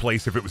nicer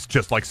place if it was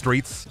just like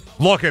Streets.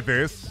 Look at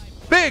this.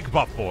 Big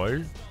buff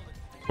boy.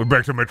 We're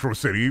back to Metro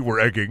City. We're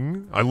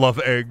egging. I love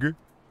egg.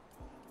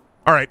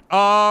 All right, so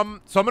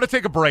I'm going to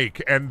take a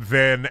break, and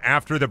then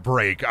after the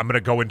break, I'm going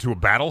to go into a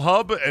battle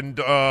hub, and,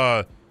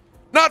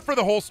 not for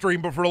the whole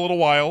stream, but for a little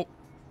while.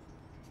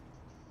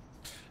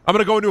 I'm going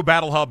to go into a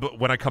battle hub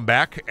when I come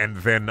back, and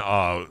then,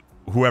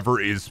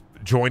 whoever is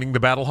joining the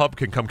battle hub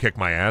can come kick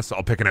my ass.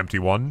 I'll pick an empty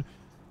one,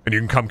 and you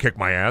can come kick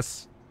my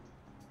ass.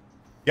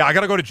 Yeah, I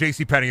gotta go to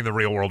JCPenney in the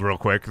real world real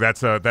quick.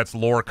 That's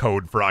lore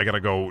code for I gotta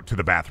go to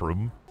the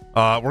bathroom.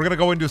 We're gonna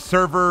go into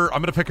server.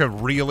 I'm gonna pick a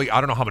really, I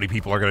don't know how many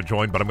people are gonna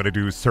join, but I'm gonna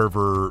do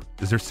server.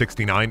 Is there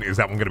 69? Is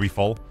that one gonna be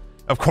full?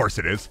 Of course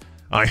it is.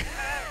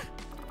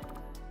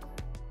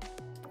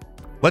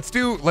 Let's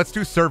do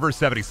server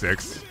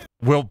 76.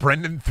 Will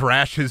Brendan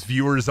thrash his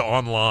viewers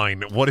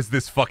online? What is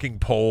this fucking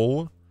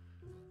poll?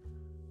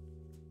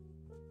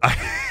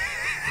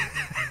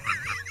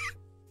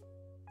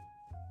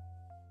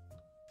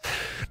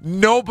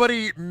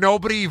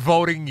 Nobody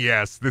voting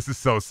yes. This is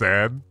so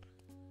sad.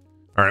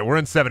 All right, we're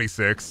in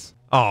 76.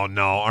 Oh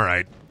no. All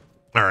right.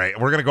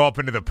 We're gonna go up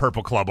into the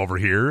purple club over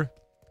here.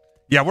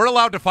 Yeah, we're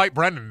allowed to fight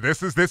Brendan.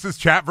 This is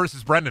chat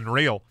versus Brendan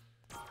real.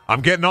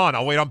 I'm getting on.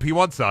 I'll wait on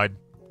P1 side.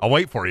 I'll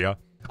wait for you.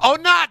 Oh,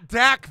 not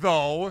Dak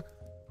though.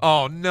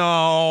 Oh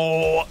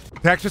no.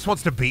 Dak just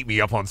wants to beat me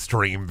up on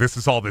stream. This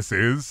is all this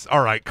is.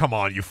 All right, come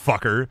on, you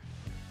fucker.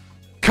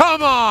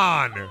 Come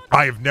on!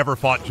 I have never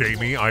fought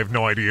Jamie. I have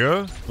no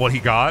idea what he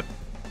got.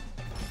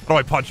 How do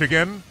I punch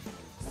again?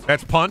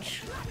 That's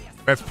punch.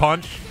 That's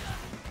punch.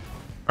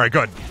 All right,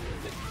 good.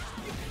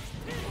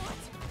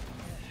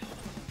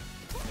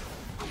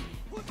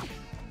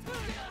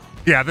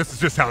 Yeah, this is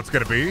just how it's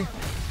gonna be.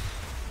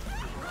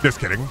 Just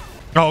kidding.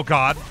 Oh,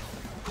 God.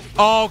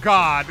 Oh,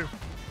 God.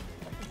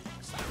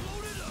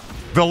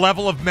 The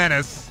level of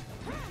menace.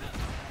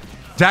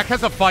 Dak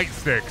has a fight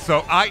stick,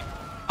 so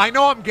I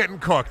know I'm getting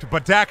cooked,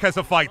 but Dak has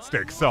a fight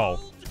stick,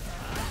 so.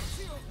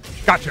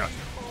 Gotcha.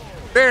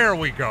 There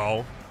we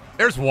go.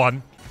 There's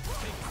one.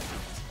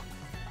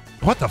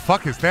 What the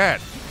fuck is that?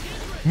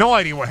 No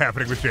idea what's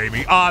happening with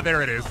Jamie. Ah,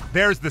 there it is.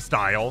 There's the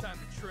style.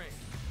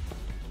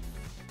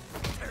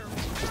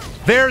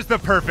 There's the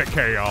perfect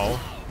KO.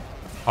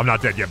 I'm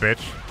not dead yet,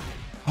 bitch.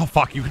 Oh,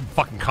 fuck. You can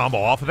fucking combo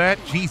off of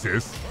that?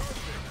 Jesus.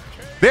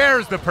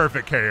 There's the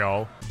perfect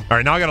KO. All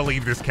right, now I gotta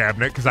leave this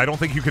cabinet because I don't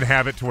think you can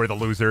have it to where the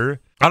loser.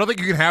 I don't think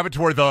you can have it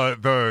to where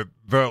the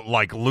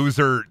like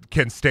loser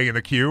can stay in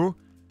the queue.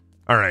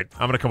 All right,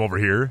 I'm gonna come over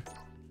here.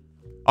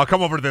 I'll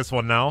come over to this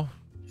one now.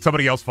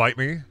 Somebody else fight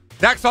me.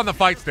 Dak's on the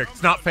fight stick.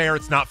 It's not fair.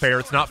 It's not fair.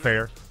 It's not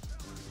fair.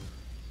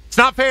 It's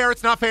not fair.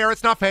 It's not fair.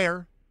 It's not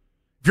fair.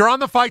 If you're on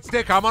the fight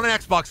stick, I'm on an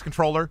Xbox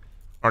controller.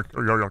 Fight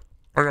with all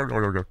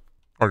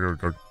your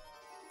heart.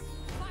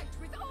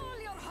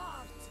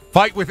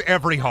 Fight with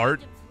every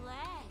heart.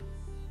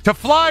 To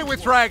fly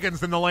with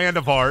dragons in the land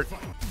of art.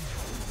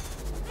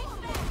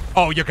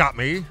 Oh, you got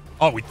me.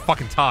 Oh, we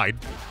fucking tied.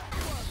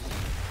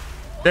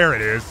 There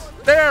it is.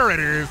 There it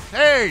is.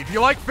 Hey, do you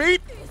like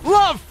feet?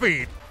 Love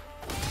feet.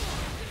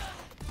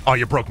 Oh,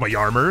 you broke my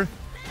armor.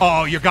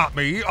 Oh, you got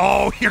me.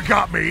 Oh, you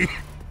got me.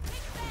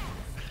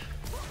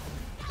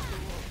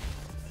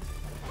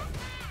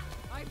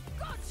 I've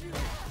got you.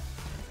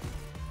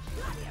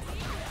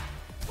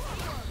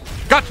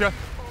 Gotcha.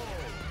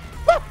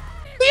 Woo.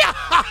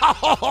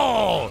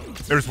 Yeah.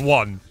 There's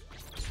one.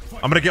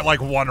 I'm gonna get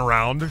like one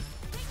round.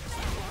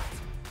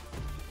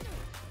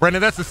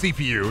 Brendan, that's the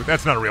CPU.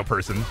 That's not a real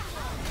person.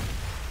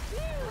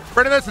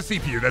 Brendan, that's the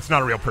CPU. That's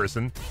not a real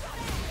person.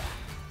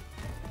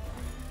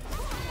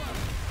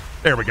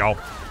 There we go.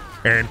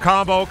 And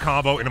combo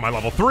into my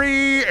level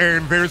 3,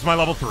 and there's my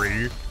level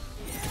 3.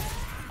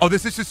 Oh,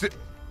 this is just...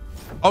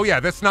 Oh, yeah,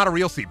 that's not a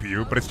real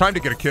CPU, but it's time to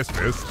get a Kiss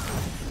Fist.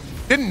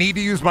 Didn't need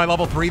to use my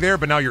level 3 there,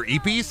 but now you're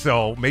EP,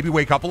 so maybe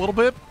wake up a little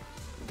bit.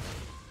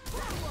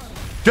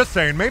 Just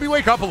saying, maybe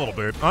wake up a little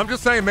bit. I'm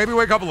just saying, maybe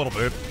wake up a little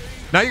bit.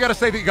 Now you gotta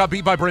say that you got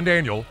beat by Bryn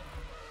Daniel.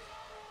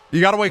 You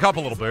gotta wake up a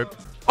little bit.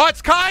 Oh,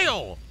 it's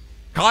Kyle!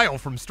 Kyle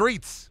from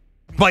Streets.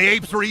 My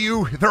apes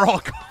Ryu, they're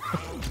all...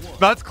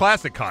 That's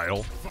classic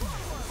Kyle.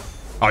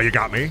 Oh, you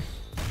got me.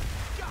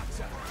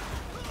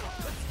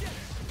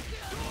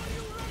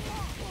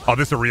 Oh,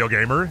 this is a real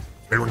gamer.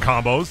 They run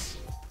combos.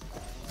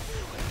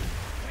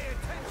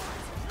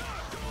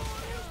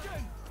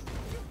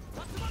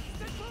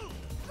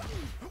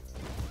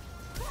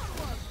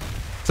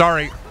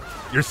 Sorry.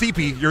 You're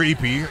CP. You're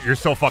EP. You're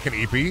so fucking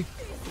EP.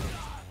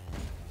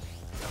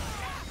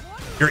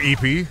 You're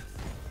EP.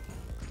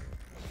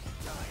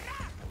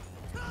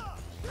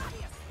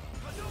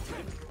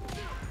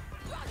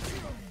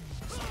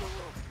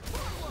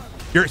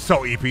 You're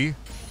so EP.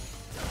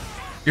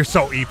 You're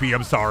so EP,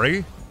 I'm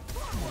sorry.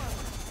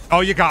 Oh,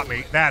 you got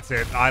me. That's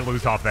it. I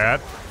lose off that.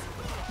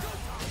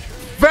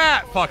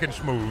 Fat fucking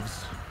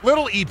schmooves.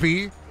 Little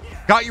EP.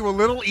 Got you a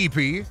little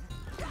EP.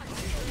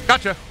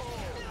 Gotcha.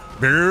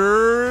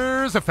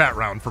 There's a fat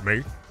round for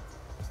me.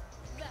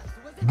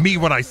 Me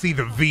when I see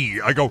the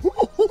V, I go...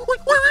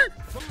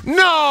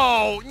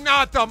 No!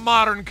 Not the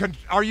modern...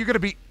 Are you going to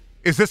be...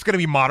 Is this going to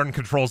be modern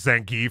control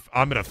Zangief?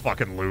 I'm going to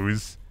fucking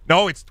lose.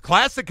 No, it's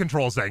classic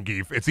control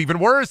Zangief. It's even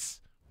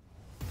worse.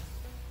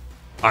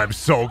 I'm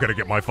so gonna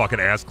get my fucking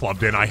ass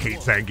clubbed in. I hate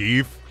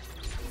Zangief.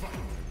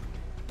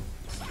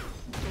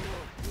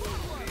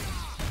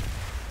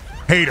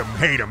 Hate him,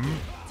 hate him.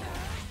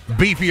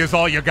 Beefy is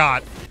all you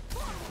got.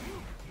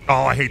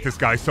 Oh, I hate this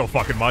guy so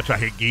fucking much. I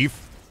hate Geef.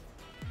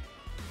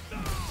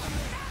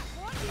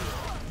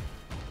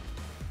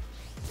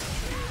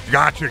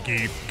 Gotcha,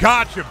 Geef.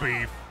 Gotcha,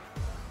 beef.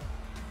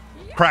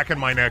 Cracking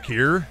my neck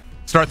here.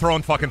 Start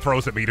throwing fucking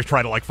throws at me to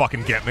try to, like,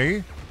 fucking get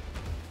me.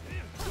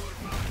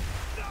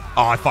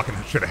 Oh, I fucking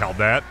should have held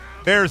that.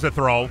 There's a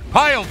throw.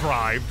 Pile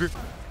drived.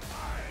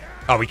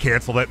 Oh, he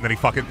canceled it, and then he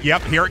fucking...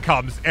 Yep, here it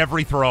comes.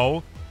 Every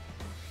throw.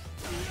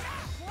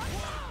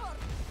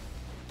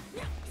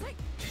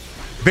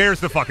 There's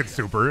the fucking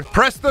super.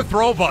 Press the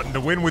throw button to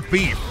win with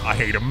beef. I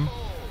hate him.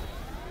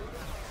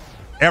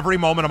 Every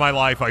moment of my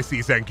life I see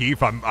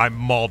Zangief, I'm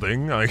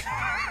maulding.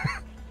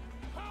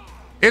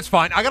 It's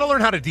fine. I gotta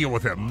learn how to deal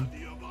with him.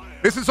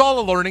 This is all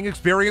a learning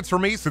experience for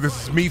me, so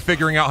this is me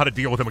figuring out how to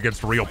deal with him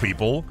against real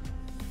people.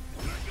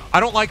 I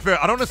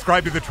don't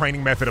ascribe to the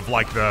training method of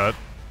like the,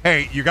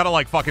 hey, you gotta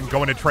like fucking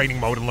go into training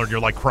mode and learn your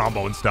like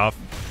combo and stuff.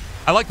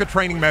 I like the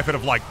training method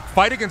of like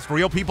fight against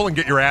real people and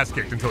get your ass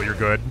kicked until you're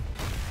good.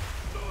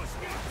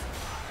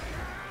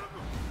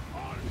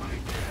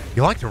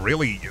 You like to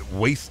really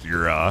waste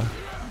your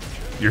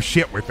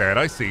shit with that.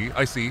 I see.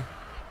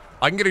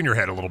 I can get in your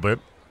head a little bit.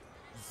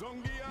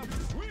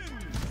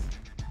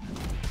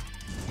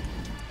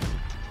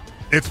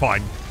 It's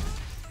fine.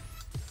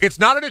 It's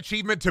not an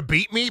achievement to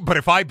beat me, but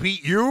if I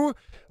beat you,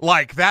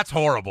 like, that's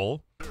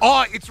horrible.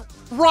 Oh, it's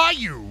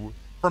Ryu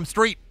from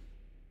Street.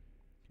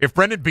 If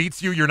Brendan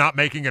beats you, you're not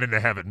making it into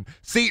heaven.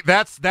 See,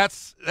 that's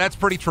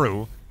pretty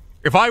true.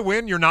 If I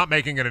win, you're not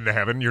making it into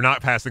heaven. You're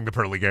not passing the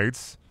pearly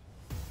gates.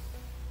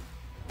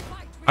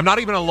 I'm not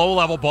even a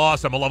low-level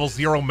boss. I'm a level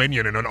 0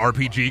 minion in an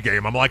RPG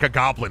game. I'm like a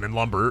goblin in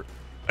Lumbee.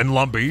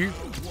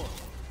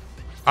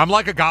 I'm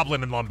like a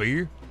goblin in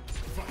Lumbee.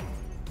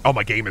 Oh,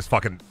 my game is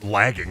fucking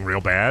lagging real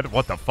bad.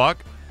 What the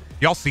fuck?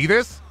 Y'all see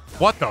this?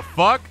 What the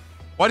fuck?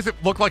 Why does it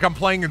look like I'm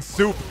playing in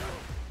soup?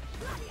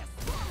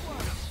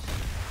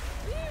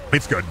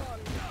 It's good.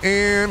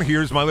 And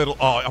here's my little...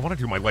 Oh, I want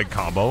to do my leg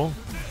combo.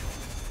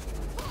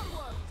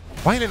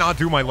 Why did I not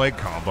do my leg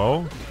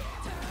combo?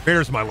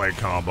 There's my leg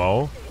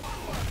combo.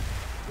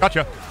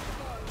 Gotcha.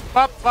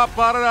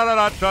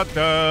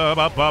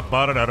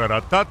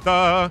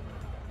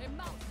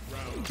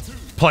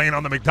 Playing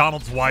on the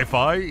McDonald's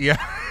Wi-Fi.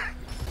 Yeah.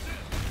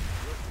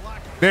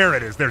 There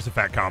it is. There's a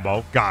fat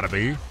combo. Gotta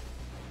be.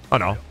 Oh,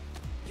 no.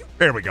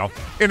 There we go.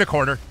 In the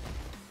corner.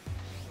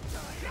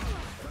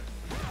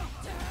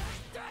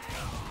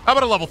 How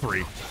about a level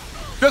 3?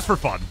 Just for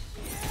fun.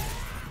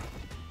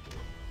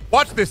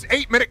 Watch this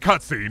 8-minute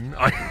cutscene.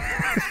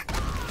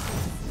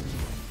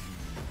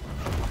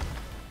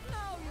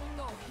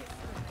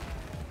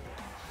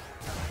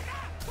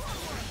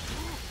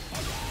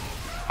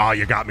 Oh,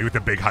 you got me with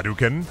the big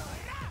Hadouken.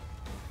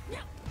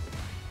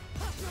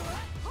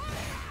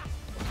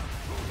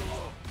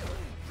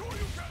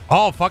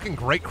 Oh, fucking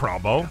great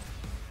combo.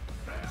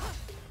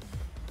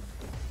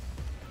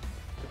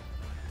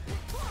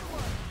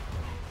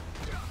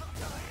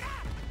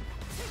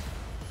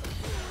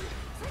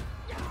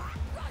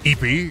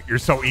 EP, you're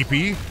so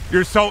EP.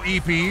 You're so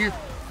EP.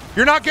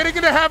 You're not getting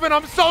into heaven.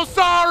 I'm so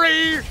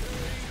sorry.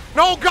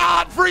 No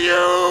God for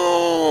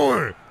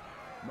you.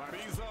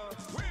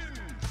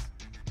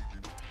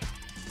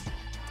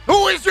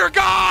 Who is your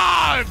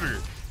God?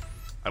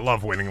 I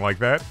love winning like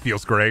that.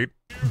 Feels great.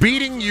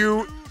 Beating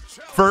you,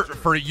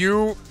 for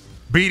you,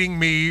 beating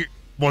me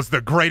was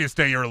the greatest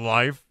day of your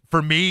life.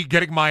 For me,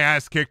 getting my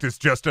ass kicked is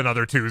just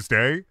another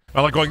Tuesday.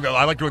 I like doing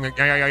the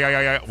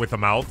yeah with the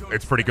mouth.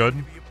 It's pretty good.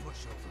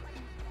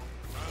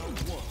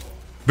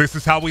 This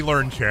is how we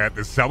learn, chat.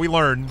 This is how we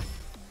learn.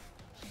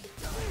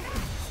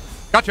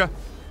 Gotcha.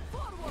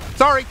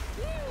 Sorry.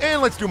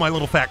 And let's do my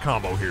little fat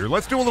combo here.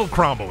 Let's do a little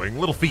comboing,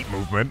 little feet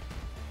movement.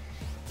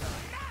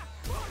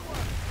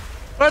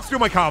 Let's do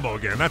my combo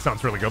again. That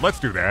sounds really good. Let's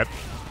do that.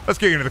 Let's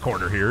get into the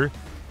corner here.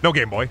 No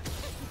Game Boy.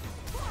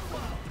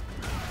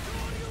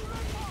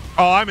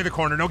 Oh, I'm in the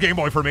corner. No Game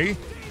Boy for me.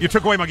 You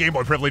took away my Game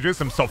Boy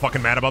privileges. I'm so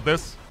fucking mad about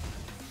this.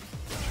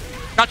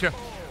 Gotcha.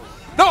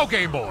 No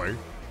Game Boy.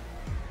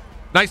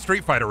 Nice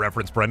Street Fighter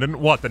reference, Brendan.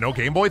 What, the no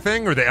Game Boy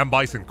thing or the M.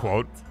 Bison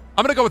quote?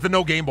 I'm gonna go with the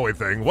no Game Boy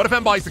thing. What if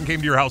M. Bison came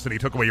to your house and he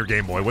took away your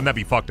Game Boy? Wouldn't that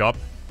be fucked up?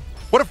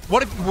 What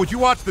if, would you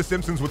watch The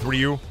Simpsons with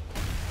Ryu?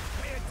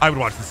 I would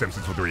watch The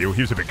Simpsons with Ryu.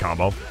 Here's a big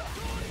combo.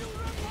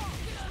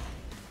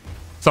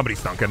 Somebody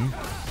stunkin'.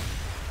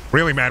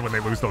 Really mad when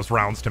they lose those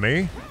rounds to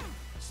me.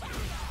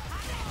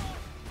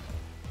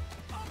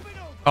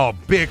 Oh,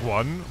 big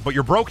one. But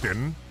you're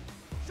broken.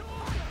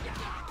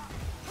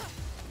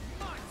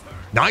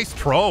 Nice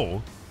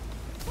throw.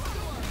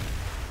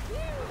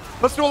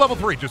 Let's do a level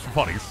 3 just for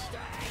funnies.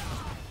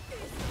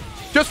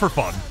 Just for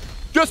fun.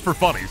 Just for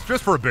funnies.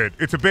 Just for a bit.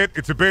 It's a bit.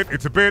 It's a bit.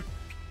 It's a bit.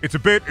 It's a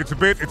bit. It's a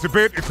bit. It's a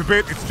bit. It's a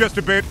bit. It's just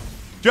a bit.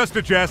 Just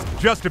a jest.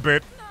 Just a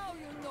bit.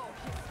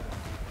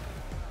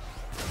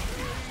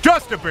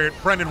 Just a bit.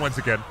 Brendan wins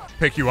again.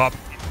 Pick you up.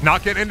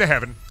 Not get into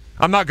heaven.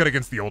 I'm not good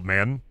against the old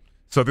man,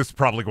 so this is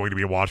probably going to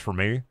be a wash for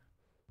me.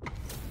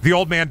 The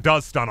old man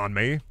does stun on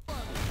me.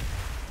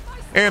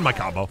 And my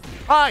combo.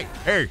 Hi.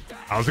 Hey.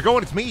 How's it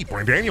going? It's me,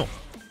 Brendan Daniel.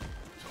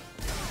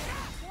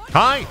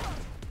 Hi.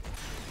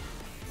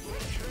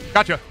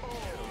 Gotcha.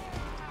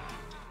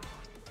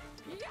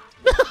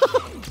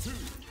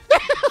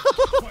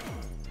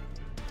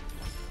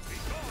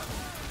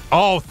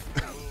 Oh,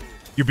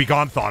 you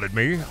begone thoughted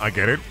me. I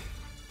get it.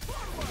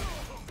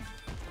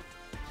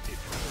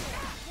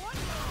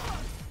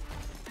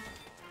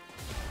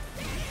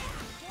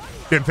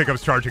 Didn't think I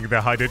was charging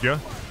that high, did you?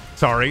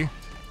 Sorry.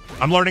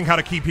 I'm learning how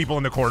to keep people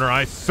in the corner.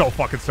 I'm so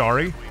fucking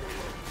sorry.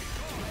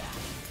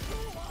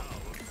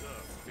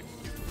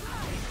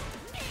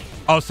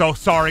 Oh, so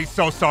sorry.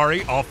 So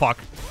sorry. Oh, fuck.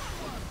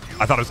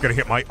 I thought I was going to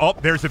hit my... Oh,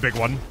 there's a big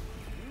one.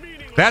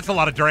 That's a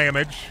lot of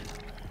damage.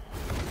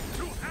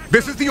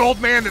 This is the old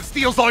man that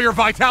steals all your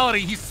vitality.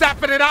 He's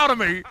sapping it out of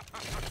me.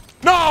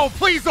 No,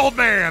 please, old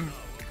man.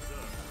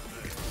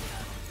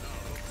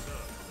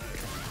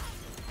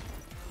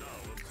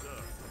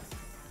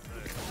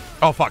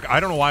 Oh, fuck. I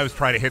don't know why I was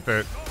trying to hit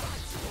the...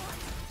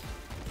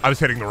 I was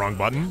hitting the wrong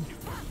button.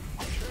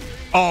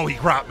 Oh, he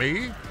grabbed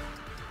me.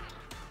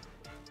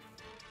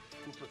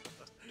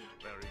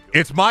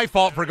 It's my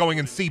fault for going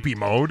in CP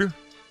mode.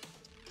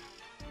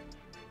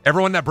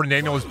 Everyone that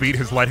Brandano has beat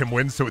has let him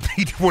win so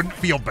he wouldn't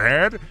feel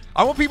bad.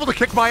 I want people to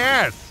kick my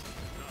ass.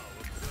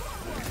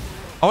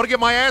 I want to get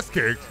my ass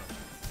kicked.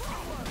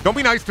 Don't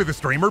be nice to the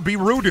streamer. Be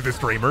rude to the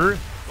streamer.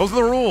 Those are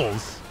the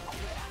rules.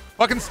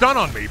 Fucking stun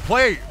on me.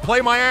 Play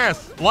my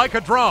ass like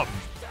a drum.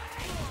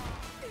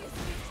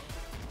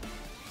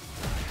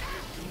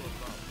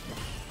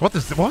 What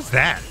was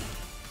that?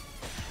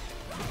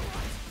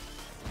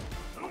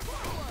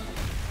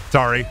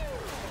 Sorry.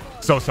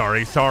 So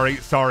sorry. Sorry.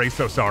 Sorry.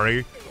 So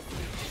sorry.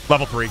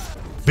 Level 3.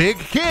 Big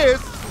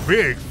kiss.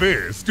 Big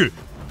fist.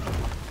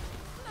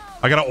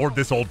 I gotta orb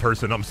this old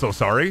person. I'm so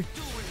sorry.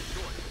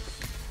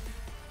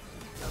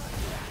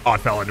 Oh, I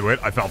fell into it.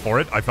 I fell for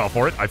it. I fell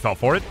for it. I fell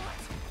for it.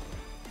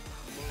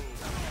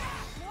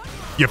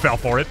 You fell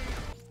for it.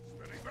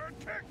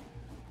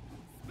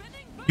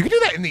 You can do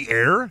that in the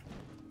air?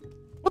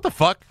 What the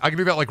fuck? I can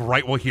do that like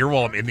right here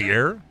while I'm in the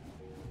air?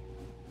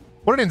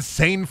 What an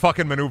insane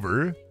fucking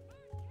maneuver.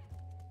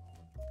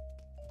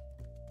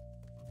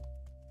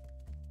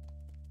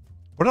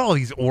 What do all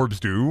these orbs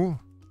do?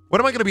 When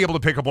am I going to be able to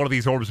pick up one of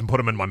these orbs and put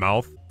them in my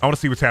mouth? I want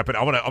to see what's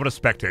happening. I want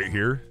to spectate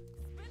here.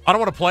 I don't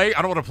want to play.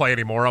 I don't want to play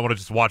anymore. I want to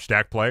just watch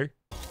Dak play.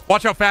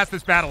 Watch how fast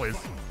this battle is.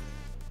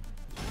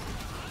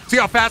 See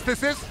how fast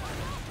this is?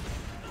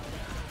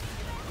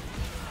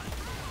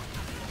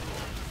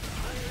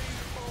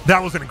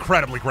 That was an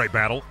incredibly great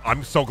battle.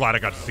 I'm so glad I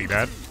got to see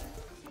that.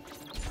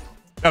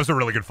 That was a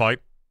really good fight.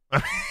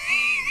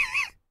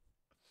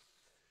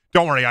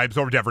 Don't worry, I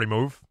absorbed every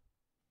move.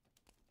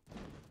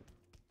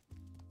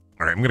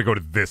 All right, I'm gonna go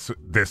to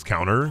this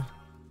counter,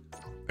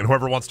 and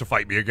whoever wants to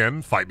fight me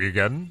again, fight me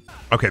again.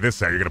 Okay, this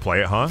is how you're gonna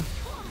play it, huh?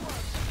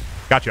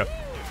 Gotcha.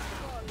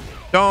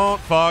 Don't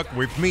fuck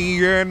with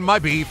me and my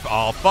beef.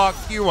 I'll fuck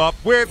you up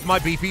with my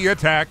beefy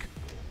attack.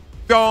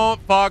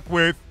 Don't fuck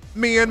with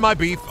me and my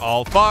beef.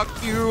 I'll fuck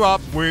you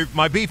up with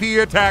my beefy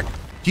attack.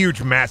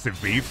 Huge,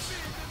 massive beefs.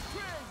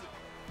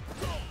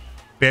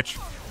 Bitch.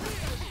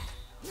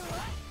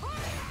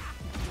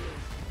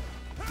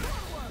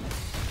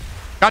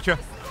 Gotcha.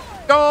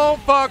 Don't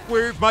fuck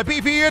with my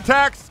beefy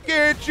attacks.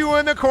 Get you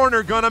in the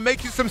corner. Gonna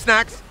make you some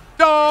snacks.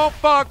 Don't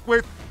fuck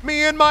with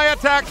me and my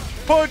attacks.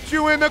 Put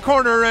you in the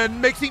corner and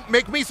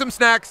make me some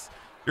snacks.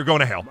 You're going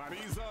to hell.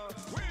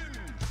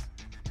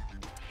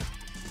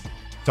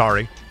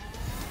 Sorry.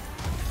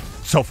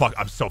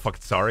 I'm so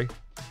fucking sorry.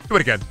 Do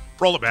it again.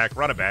 Roll it back.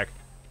 Run it back.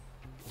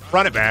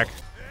 Run it back.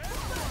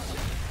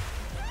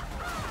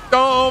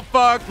 Don't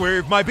fuck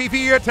with my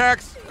beefy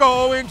attacks.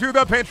 Go into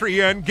the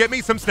pantry and get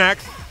me some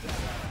snacks.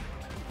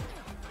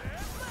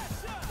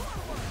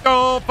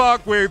 Don't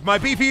fuck with my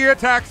beefy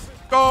attacks.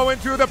 Go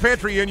into the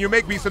pantry and you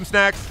make me some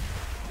snacks.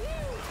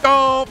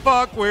 Don't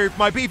fuck with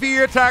my beefy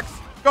attacks.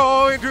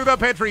 Go into the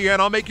pantry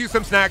and I'll make you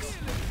some snacks.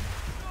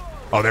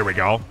 Oh, there we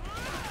go.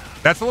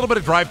 That's a little bit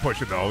of drive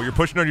pushing, though. You're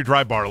pushing on your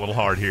drive bar a little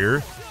hard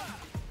here.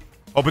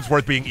 Hope it's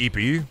worth being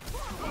EP.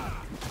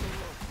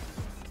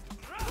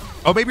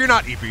 Oh, maybe you're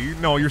not EP.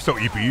 No, you're so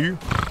EP. No.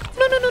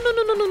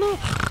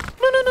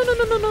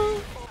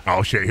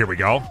 Oh, shit. Here we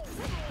go.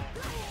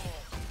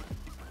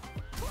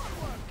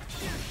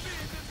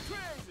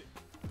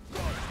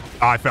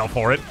 I fell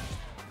for it.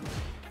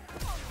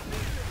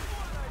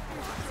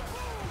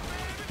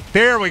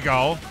 There we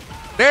go.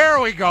 There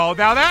we go.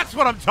 Now that's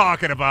what I'm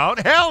talking about.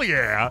 Hell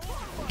yeah.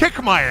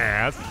 Kick my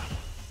ass.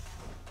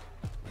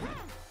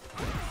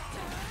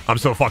 I'm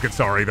so fucking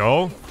sorry,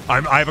 though.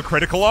 I have a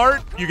critical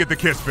art. You get the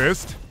kiss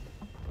fist.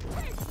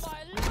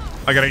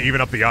 I gotta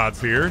even up the odds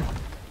here.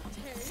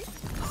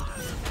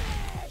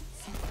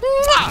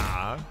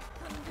 Mwah!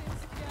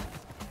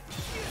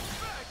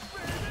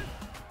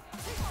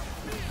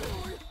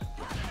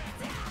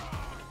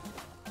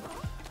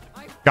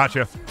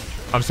 Gotcha.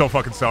 I'm so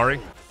fucking sorry.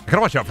 I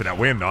gotta watch out for that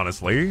wind,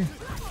 honestly.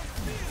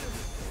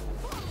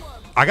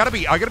 I gotta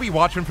be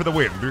watching for the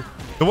wind.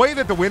 The way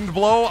that the wind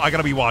blow, I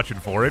gotta be watching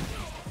for it.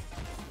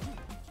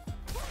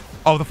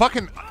 Oh, the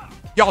fucking...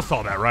 Y'all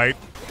saw that, right?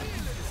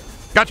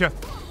 Gotcha.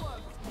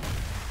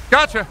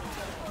 Gotcha.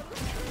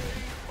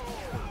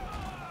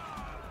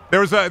 There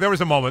was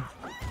a moment.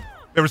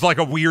 There was like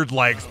a weird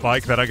lag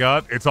spike that I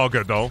got. It's all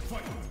good, though.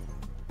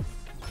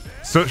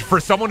 So for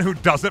someone who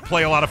doesn't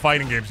play a lot of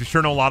fighting games, you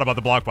sure know a lot about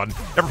the block button.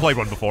 Never played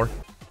one before.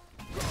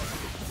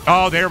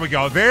 Oh, there we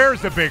go.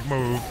 There's the big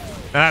move.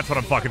 That's what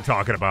I'm fucking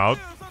talking about.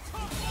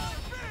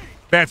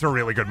 That's a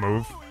really good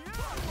move.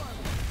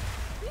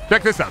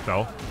 Check this out,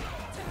 though.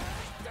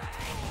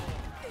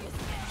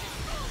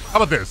 How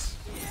about this?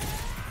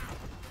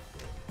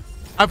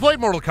 I played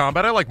Mortal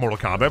Kombat. I like Mortal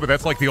Kombat, but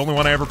that's like the only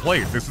one I ever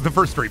played. This is the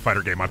first Street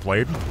Fighter game I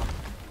played.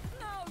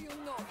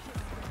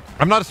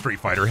 I'm not a Street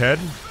Fighter head.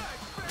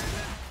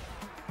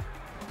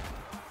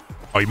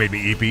 Oh, you made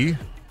me EP.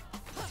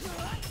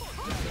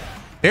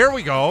 There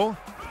we go.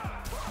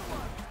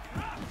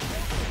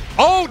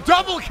 Oh,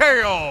 double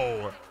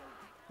KO.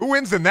 Who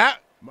wins in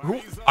that?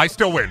 I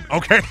still win.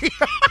 Okay.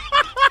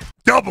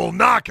 Double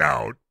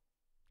knockout.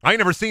 I ain't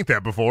never seen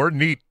that before.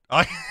 Neat.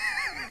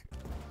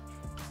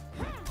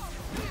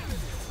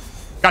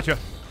 Gotcha.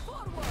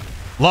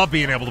 Love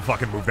being able to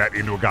fucking move that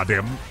into a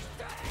goddamn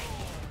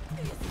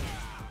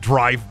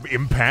drive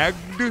impact.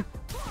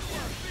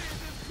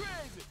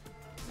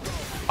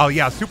 Oh,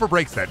 yeah, super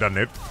breaks that, doesn't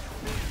it?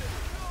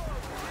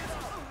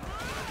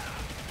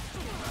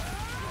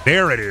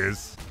 There it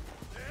is.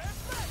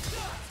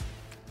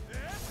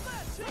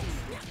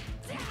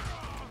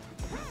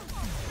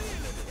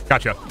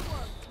 Gotcha.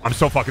 I'm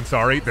so fucking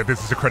sorry that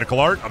this is a critical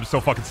art. I'm so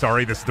fucking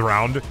sorry this is the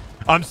round.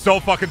 I'm so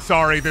fucking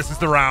sorry this is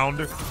the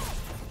round.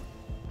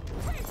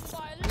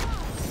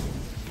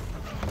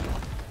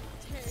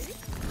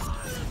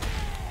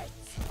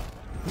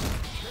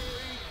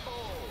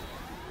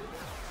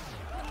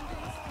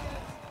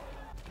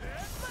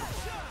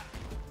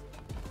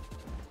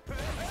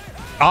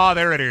 Ah,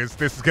 there it is.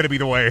 This is going to be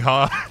the way,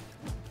 huh?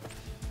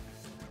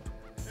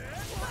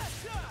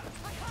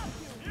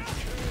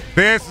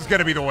 This is going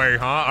to be the way,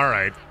 huh? All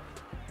right.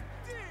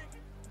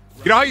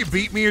 You know how you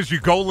beat me is you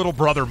go little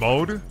brother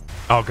mode?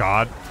 Oh,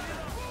 God.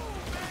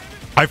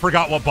 I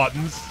forgot what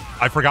buttons.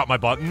 I forgot my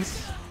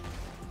buttons.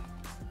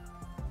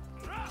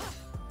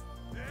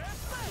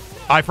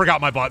 I forgot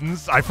my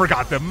buttons. I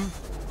forgot them.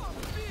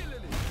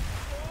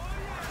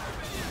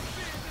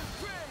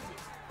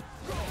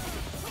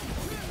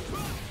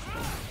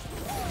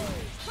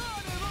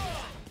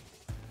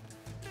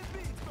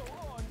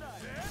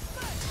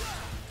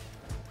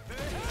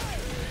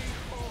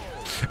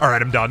 All right,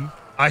 I'm done.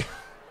 I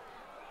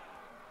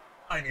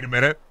need a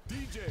minute.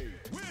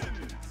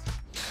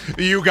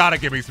 You gotta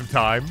give me some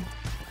time.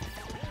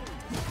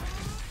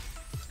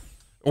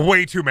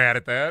 Way too mad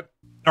at that.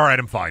 All right,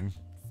 I'm fine.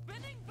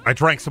 I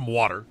drank some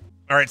water.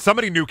 All right,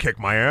 somebody new kicked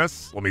my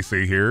ass. Let me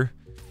see here.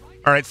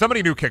 All right,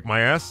 somebody new kicked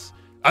my ass.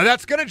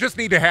 That's gonna just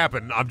need to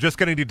happen. I'm just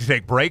gonna need to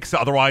take breaks.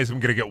 Otherwise, I'm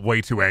gonna get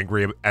way too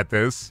angry at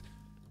this.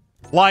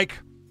 Like,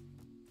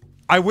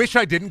 I wish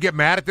I didn't get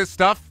mad at this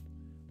stuff.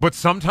 But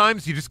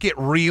sometimes you just get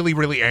really,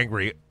 really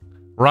angry,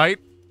 right?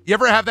 You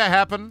ever have that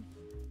happen?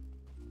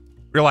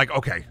 You're like,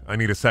 okay, I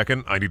need a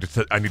second. I need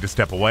to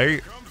step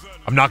away.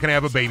 I'm not gonna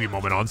have a baby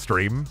moment on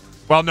stream.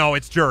 Well, no,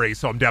 it's jury,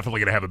 so I'm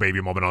definitely gonna have a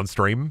baby moment on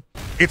stream.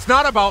 It's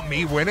not about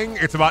me winning.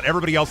 It's about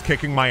everybody else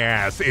kicking my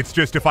ass. It's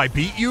just if I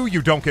beat you,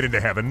 you don't get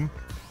into heaven.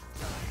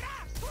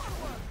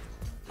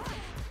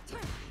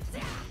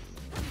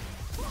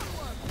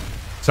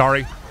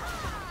 Sorry.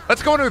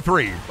 Let's go into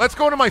 3. Let's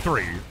go into my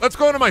 3. Let's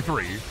go into my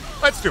 3.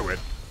 Let's do it.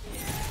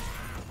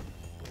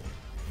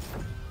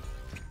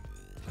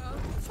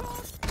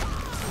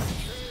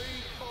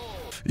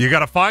 You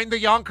gotta find the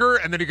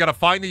yonker, and then you gotta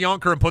find the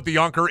yonker and put the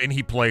yonker in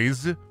he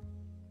plays.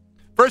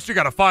 First, you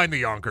gotta find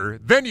the yonker,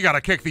 then you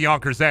gotta kick the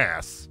yonker's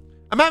ass.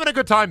 I'm having a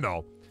good time,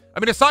 though. I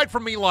mean, aside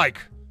from me, like,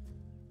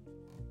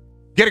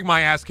 getting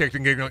my ass kicked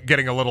and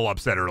getting a little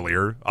upset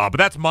earlier, but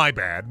that's my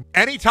bad.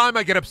 Anytime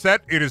I get upset,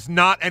 it is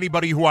not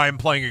anybody who I am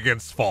playing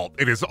against's fault.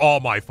 It is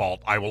all my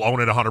fault. I will own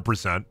it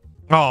 100%.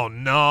 Oh,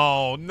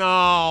 no,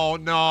 no,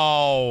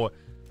 no.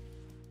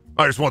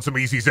 I just want some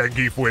easy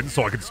Zangief wins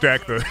so I can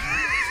stack the...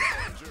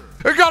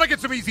 I gotta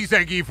get some easy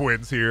Zangief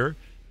wins here.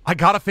 I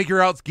gotta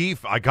figure out Zangief.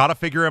 I gotta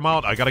figure him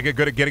out. I gotta get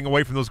good at getting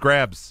away from those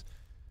grabs.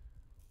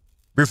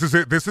 This is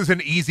it. This is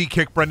an easy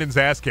kick Brendan's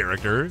ass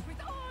character.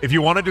 If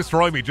you want to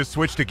destroy me, just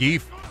switch to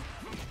Zangief.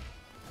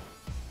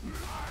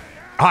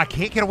 I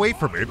can't get away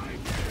from it.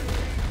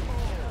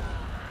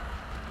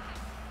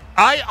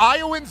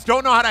 Iowans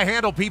don't know how to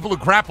handle people who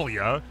grapple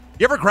you.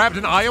 You ever grabbed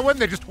an Iowan?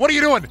 They just, what are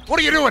you doing? What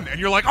are you doing? And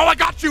you're like, oh, I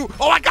got you.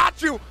 Oh, I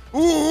got you.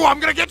 Ooh, I'm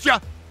going to get you.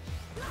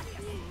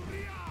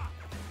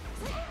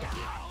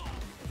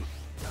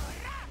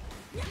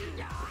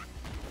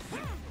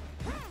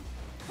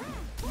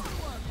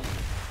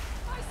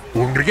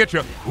 Ooh, I'm going to get you.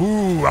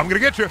 Ooh, I'm going to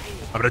get you.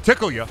 I'm going to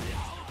tickle you.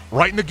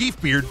 Right in the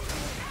Zangief beard.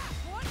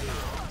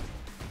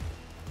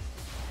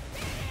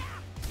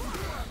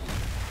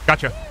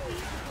 Gotcha.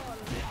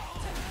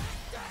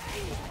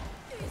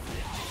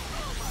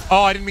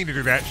 Oh, I didn't mean to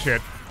do that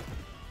shit.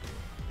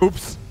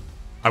 Oops.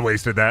 I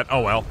wasted that. Oh,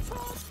 well.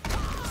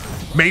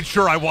 Made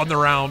sure I won the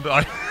round.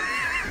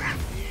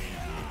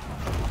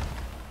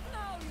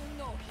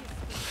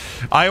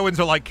 Iowans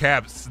are like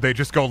caps. They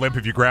just go limp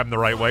if you grab them the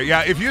right way.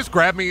 Yeah, if you just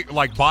grab me,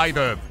 like, by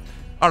the...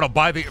 I don't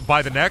know,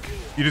 by the neck,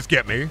 you just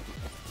get me.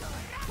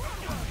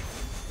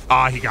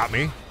 Ah, he got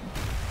me.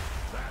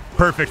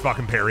 Perfect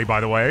fucking parry,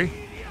 by the way.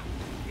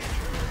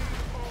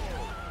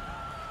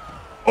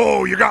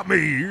 Oh, you got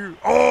me.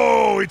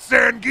 Oh, it's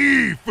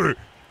Zangief.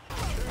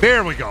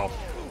 There we go.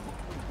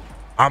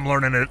 I'm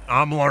learning it.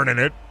 I'm learning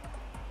it.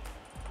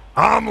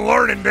 I'm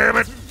learning, damn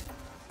it.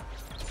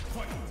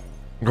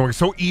 I'm going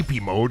so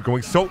EP mode.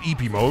 Going so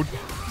EP mode.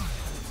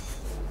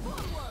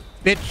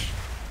 Bitch.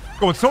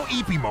 Going so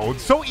EP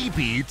mode. So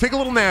EP. Take a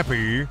little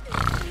nappy.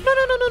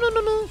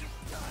 No.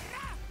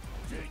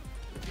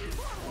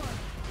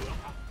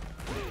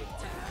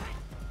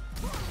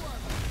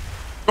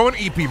 Going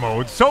EP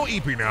mode. So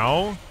EP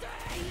now.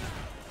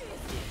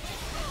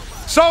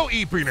 So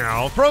EP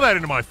now. Throw that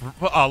into my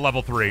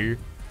level 3.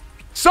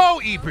 So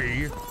EP.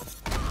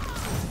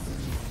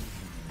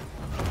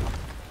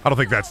 I don't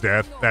think that's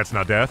death. That's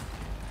not death.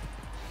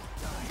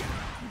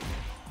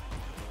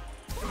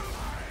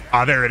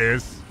 Ah, there it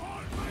is.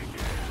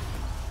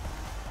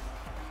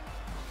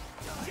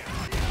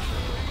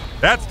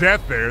 That's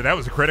death there. That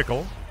was a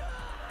critical.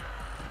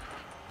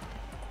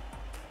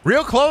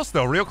 Real close,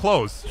 though. Real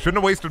close. Shouldn't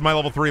have wasted my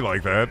level 3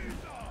 like that.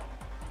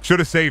 Should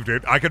have saved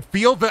it. I could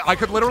feel that. I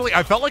could literally.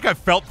 I felt like I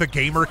felt the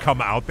gamer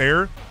come out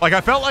there. Like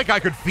I felt like I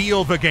could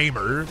feel the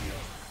gamer.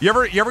 You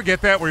ever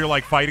get that where you're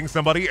like fighting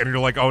somebody and you're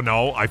like, oh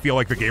no, I feel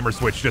like the gamer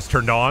switch just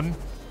turned on.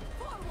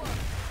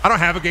 I don't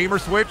have a gamer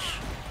switch.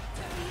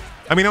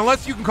 I mean,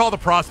 unless you can call the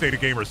prostate a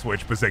gamer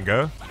switch,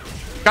 Bazinga.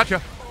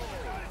 Gotcha.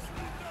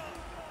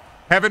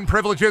 Heaven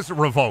privileges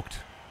revoked.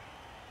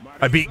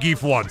 I beat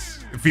Geef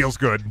once. It feels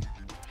good.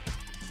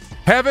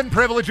 Heaven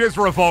privileges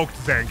revoked,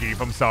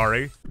 Zangief. I'm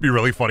sorry. It'd be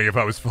really funny if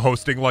I was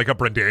hosting like a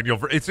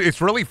Brindaniel.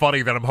 It's really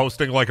funny that I'm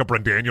hosting like a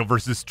Brindaniel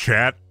versus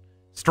chat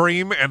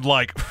stream and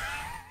like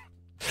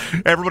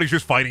everybody's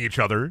just fighting each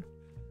other.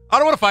 I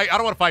don't want to fight. I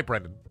don't want to fight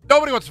Brendan.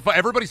 Nobody wants to fight.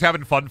 Everybody's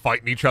having fun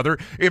fighting each other.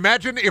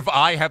 Imagine if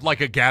I had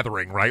like a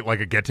gathering, right?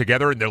 Like a get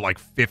together and there like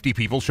 50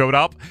 people showed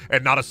up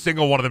and not a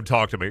single one of them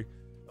talked to me.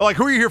 Like,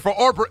 who are you here for?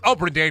 Oh,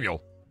 Brindaniel.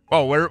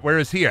 Oh, where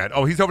is he at?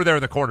 Oh, he's over there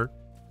in the corner.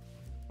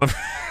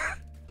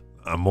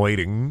 I'm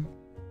waiting.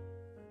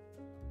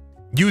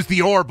 Use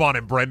the orb on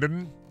him,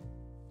 Brendan.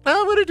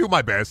 I'm gonna do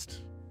my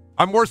best.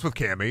 I'm worse with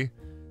Cammy.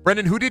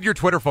 Brendan, who did your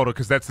Twitter photo?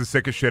 Because that's the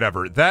sickest shit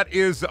ever. That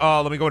is,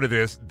 let me go into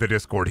the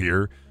Discord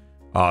here.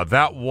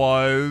 That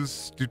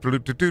was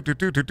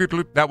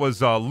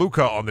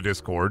Luca on the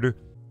Discord.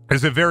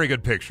 It's a very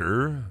good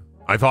picture.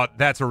 I thought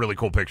that's a really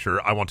cool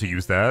picture. I want to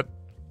use that.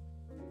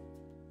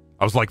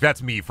 I was like,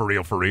 that's me for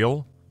real, for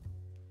real.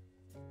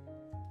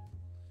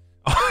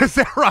 Oh, is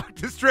that Rock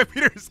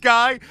Distributors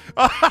guy?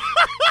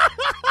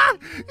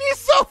 He's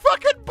so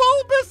fucking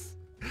bulbous.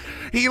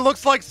 He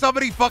looks like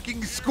somebody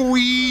fucking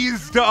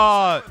squeezed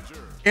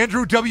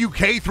Andrew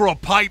WK through a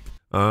pipe.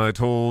 I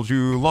told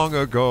you long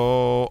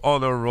ago on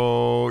the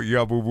road,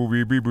 yeah, boo boo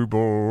bee bee boo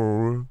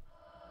boo.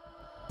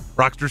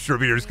 Rock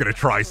Distributor's gonna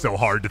try so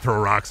hard to throw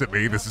rocks at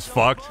me. This is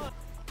fucked.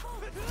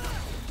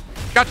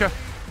 Gotcha.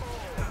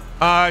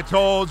 I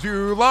told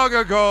you long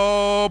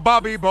ago,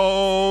 Bobby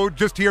Bo,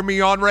 just hear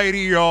me on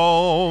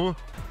radio.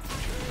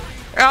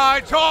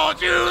 I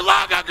told you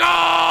long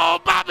ago,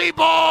 Bobby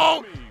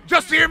Bo,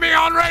 just hear me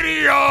on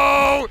radio.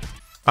 I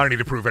don't need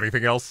to prove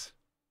anything else.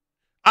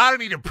 I don't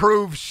need to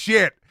prove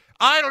shit.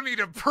 I don't need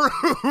to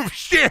prove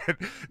shit.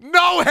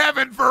 No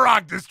heaven for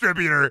Rock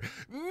Distributor.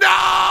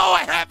 No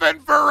heaven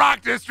for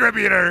Rock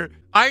Distributor.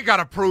 I ain't got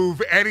to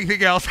prove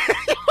anything else.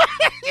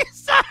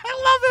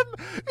 I love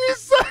him.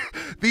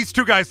 These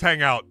two guys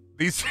hang out.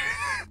 These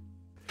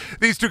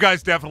two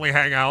guys definitely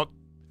hang out.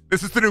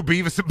 This is the new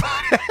Beavis and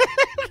Butthead.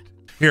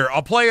 Here,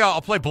 I'll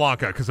play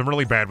Blanca because I'm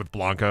really bad with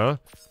Blanca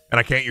and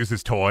I can't use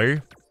his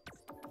toy.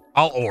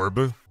 I'll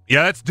orb.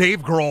 Yeah, that's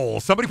Dave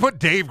Grohl. Somebody put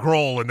Dave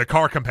Grohl in the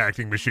car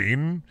compacting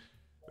machine.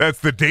 That's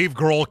the Dave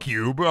Grohl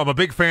cube. I'm a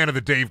big fan of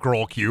the Dave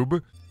Grohl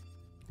cube.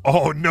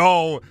 Oh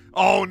no.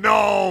 Oh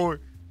no.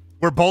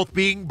 We're both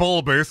being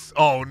bulbous.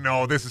 Oh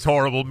no, this is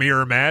horrible.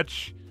 Mirror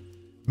match.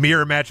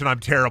 Mirror match and I'm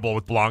terrible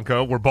with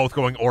Blanca. We're both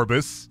going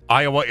Orbis.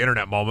 Iowa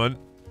internet moment.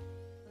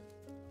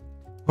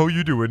 How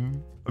you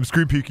doing? I'm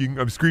screen peeking.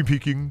 I'm screen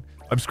peeking.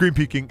 I'm screen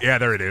peeking. Yeah,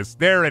 there it is.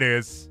 There it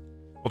is.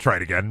 We'll try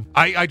it again.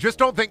 I just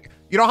don't think...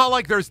 You know how,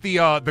 like, there's the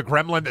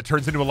gremlin that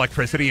turns into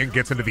electricity and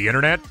gets into the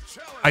internet?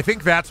 I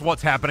think that's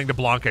what's happening to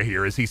Blanca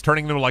here, is he's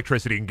turning into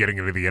electricity and getting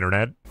into the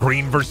internet.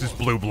 Green versus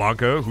blue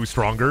Blanca. Who's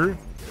stronger?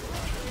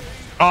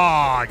 Oh,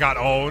 I got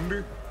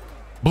owned.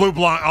 Blue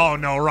Blanca. Oh,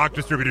 no. Rock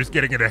Distributor's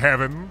getting into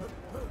heaven.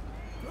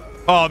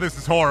 Oh, this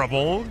is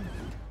horrible.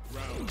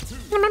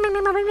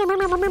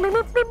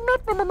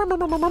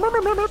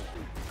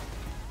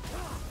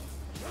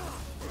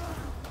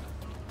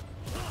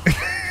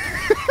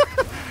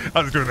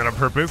 I was doing that on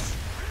purpose.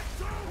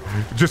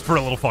 Just for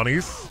a little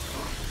funnies.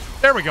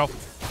 There we go.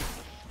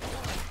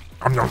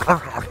 I'm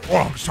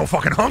so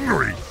fucking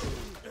hungry.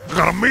 I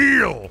got a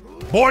meal.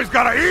 Boys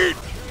gotta eat.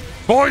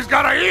 Boys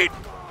gotta eat.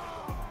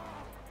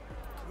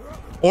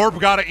 Orb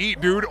gotta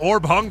eat, dude.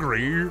 Orb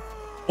hungry.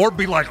 Orb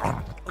be like...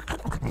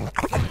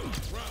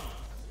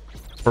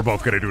 We're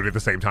both gonna do it at the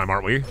same time,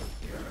 aren't we?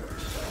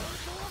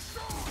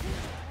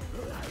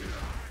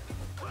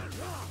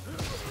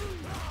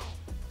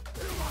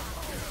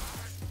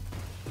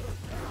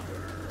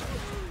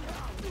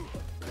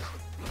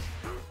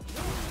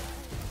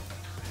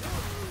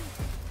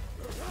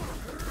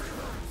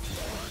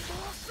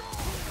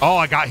 Oh,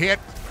 I got hit.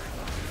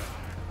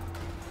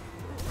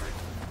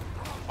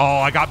 Oh,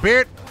 I got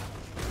bit.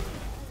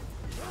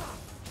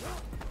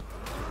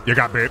 You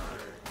got bit.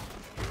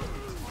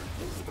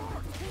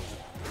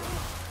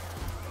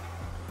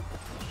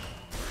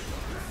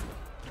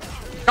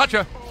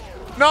 Gotcha.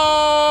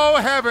 No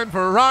heaven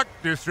for Rock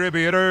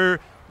Distributor.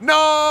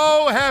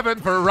 No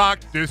heaven for Rock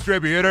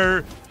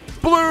Distributor.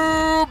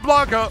 Blue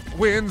Blanca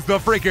wins the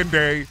freaking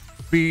day.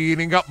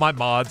 Beating up my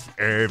mods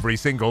every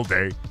single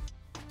day.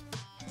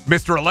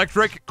 Mr.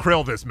 Electric,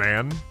 krill this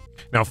man.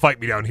 Now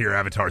fight me down here,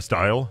 Avatar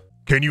style.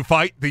 Can you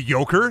fight the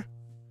yolker?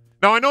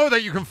 Now I know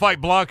that you can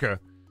fight Blanca,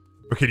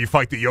 but can you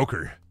fight the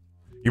yolker?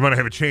 You might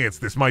have a chance.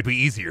 This might be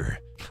easier.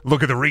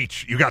 Look at the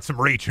reach. You got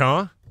some reach,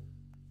 huh?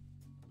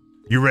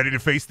 You ready to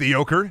face the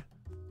yolker?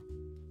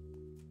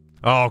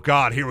 Oh,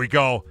 God, here we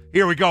go.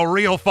 Here we go.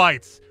 Real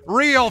fights.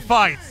 Real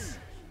fights.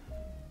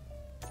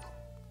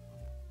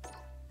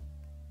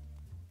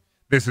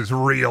 This is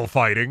real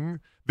fighting.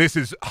 This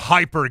is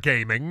hyper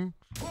gaming.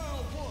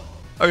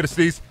 I'm gonna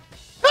sneeze.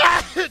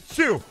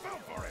 Chew.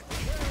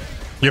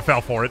 You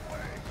fell for it.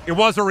 It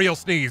was a real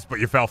sneeze, but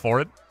you fell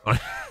for it.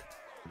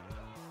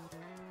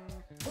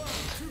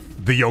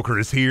 The yolker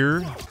is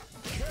here.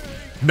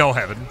 No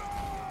heaven.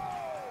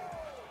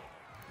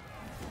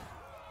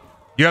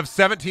 You have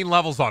 17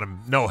 levels on him.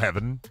 No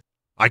heaven.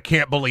 I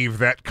can't believe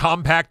that.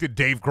 Compacted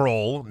Dave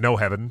Grohl. No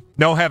heaven.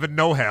 No heaven,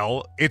 no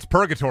hell. It's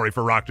purgatory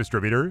for Rock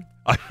Distributor.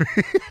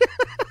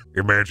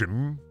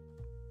 Imagine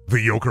the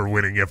yolker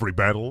winning every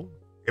battle.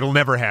 It'll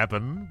never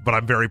happen, but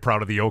I'm very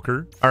proud of the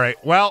yolker. All right,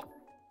 well,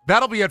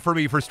 that'll be it for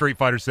me for Street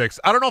Fighter 6.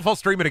 I don't know if I'll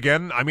stream it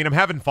again. I mean, I'm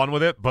having fun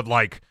with it, but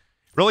like,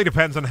 really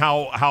depends on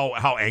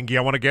how angry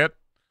I want to get.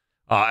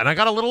 And I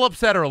got a little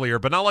upset earlier,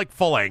 but not like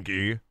full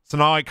angry. So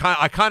now I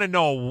kind of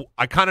know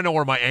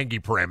where my angry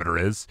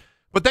parameter is.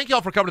 But thank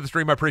y'all for coming to the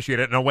stream. I appreciate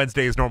it. I know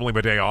Wednesday is normally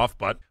my day off,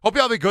 but hope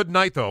y'all have a good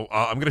night though.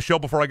 I'm gonna show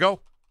before I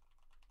go.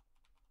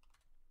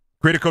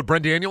 Create a code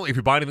BrentDaniel. If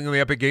you buy anything in the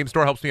Epic Game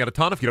Store, helps me out a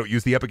ton. If you don't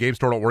use the Epic Game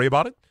Store, don't worry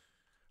about it.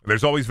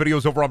 There's always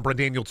videos over on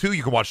BrentDaniel too.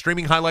 You can watch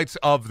streaming highlights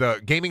of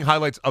the gaming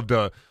highlights of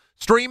the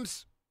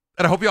streams.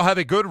 And I hope y'all have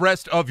a good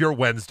rest of your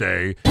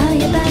Wednesday. Bye.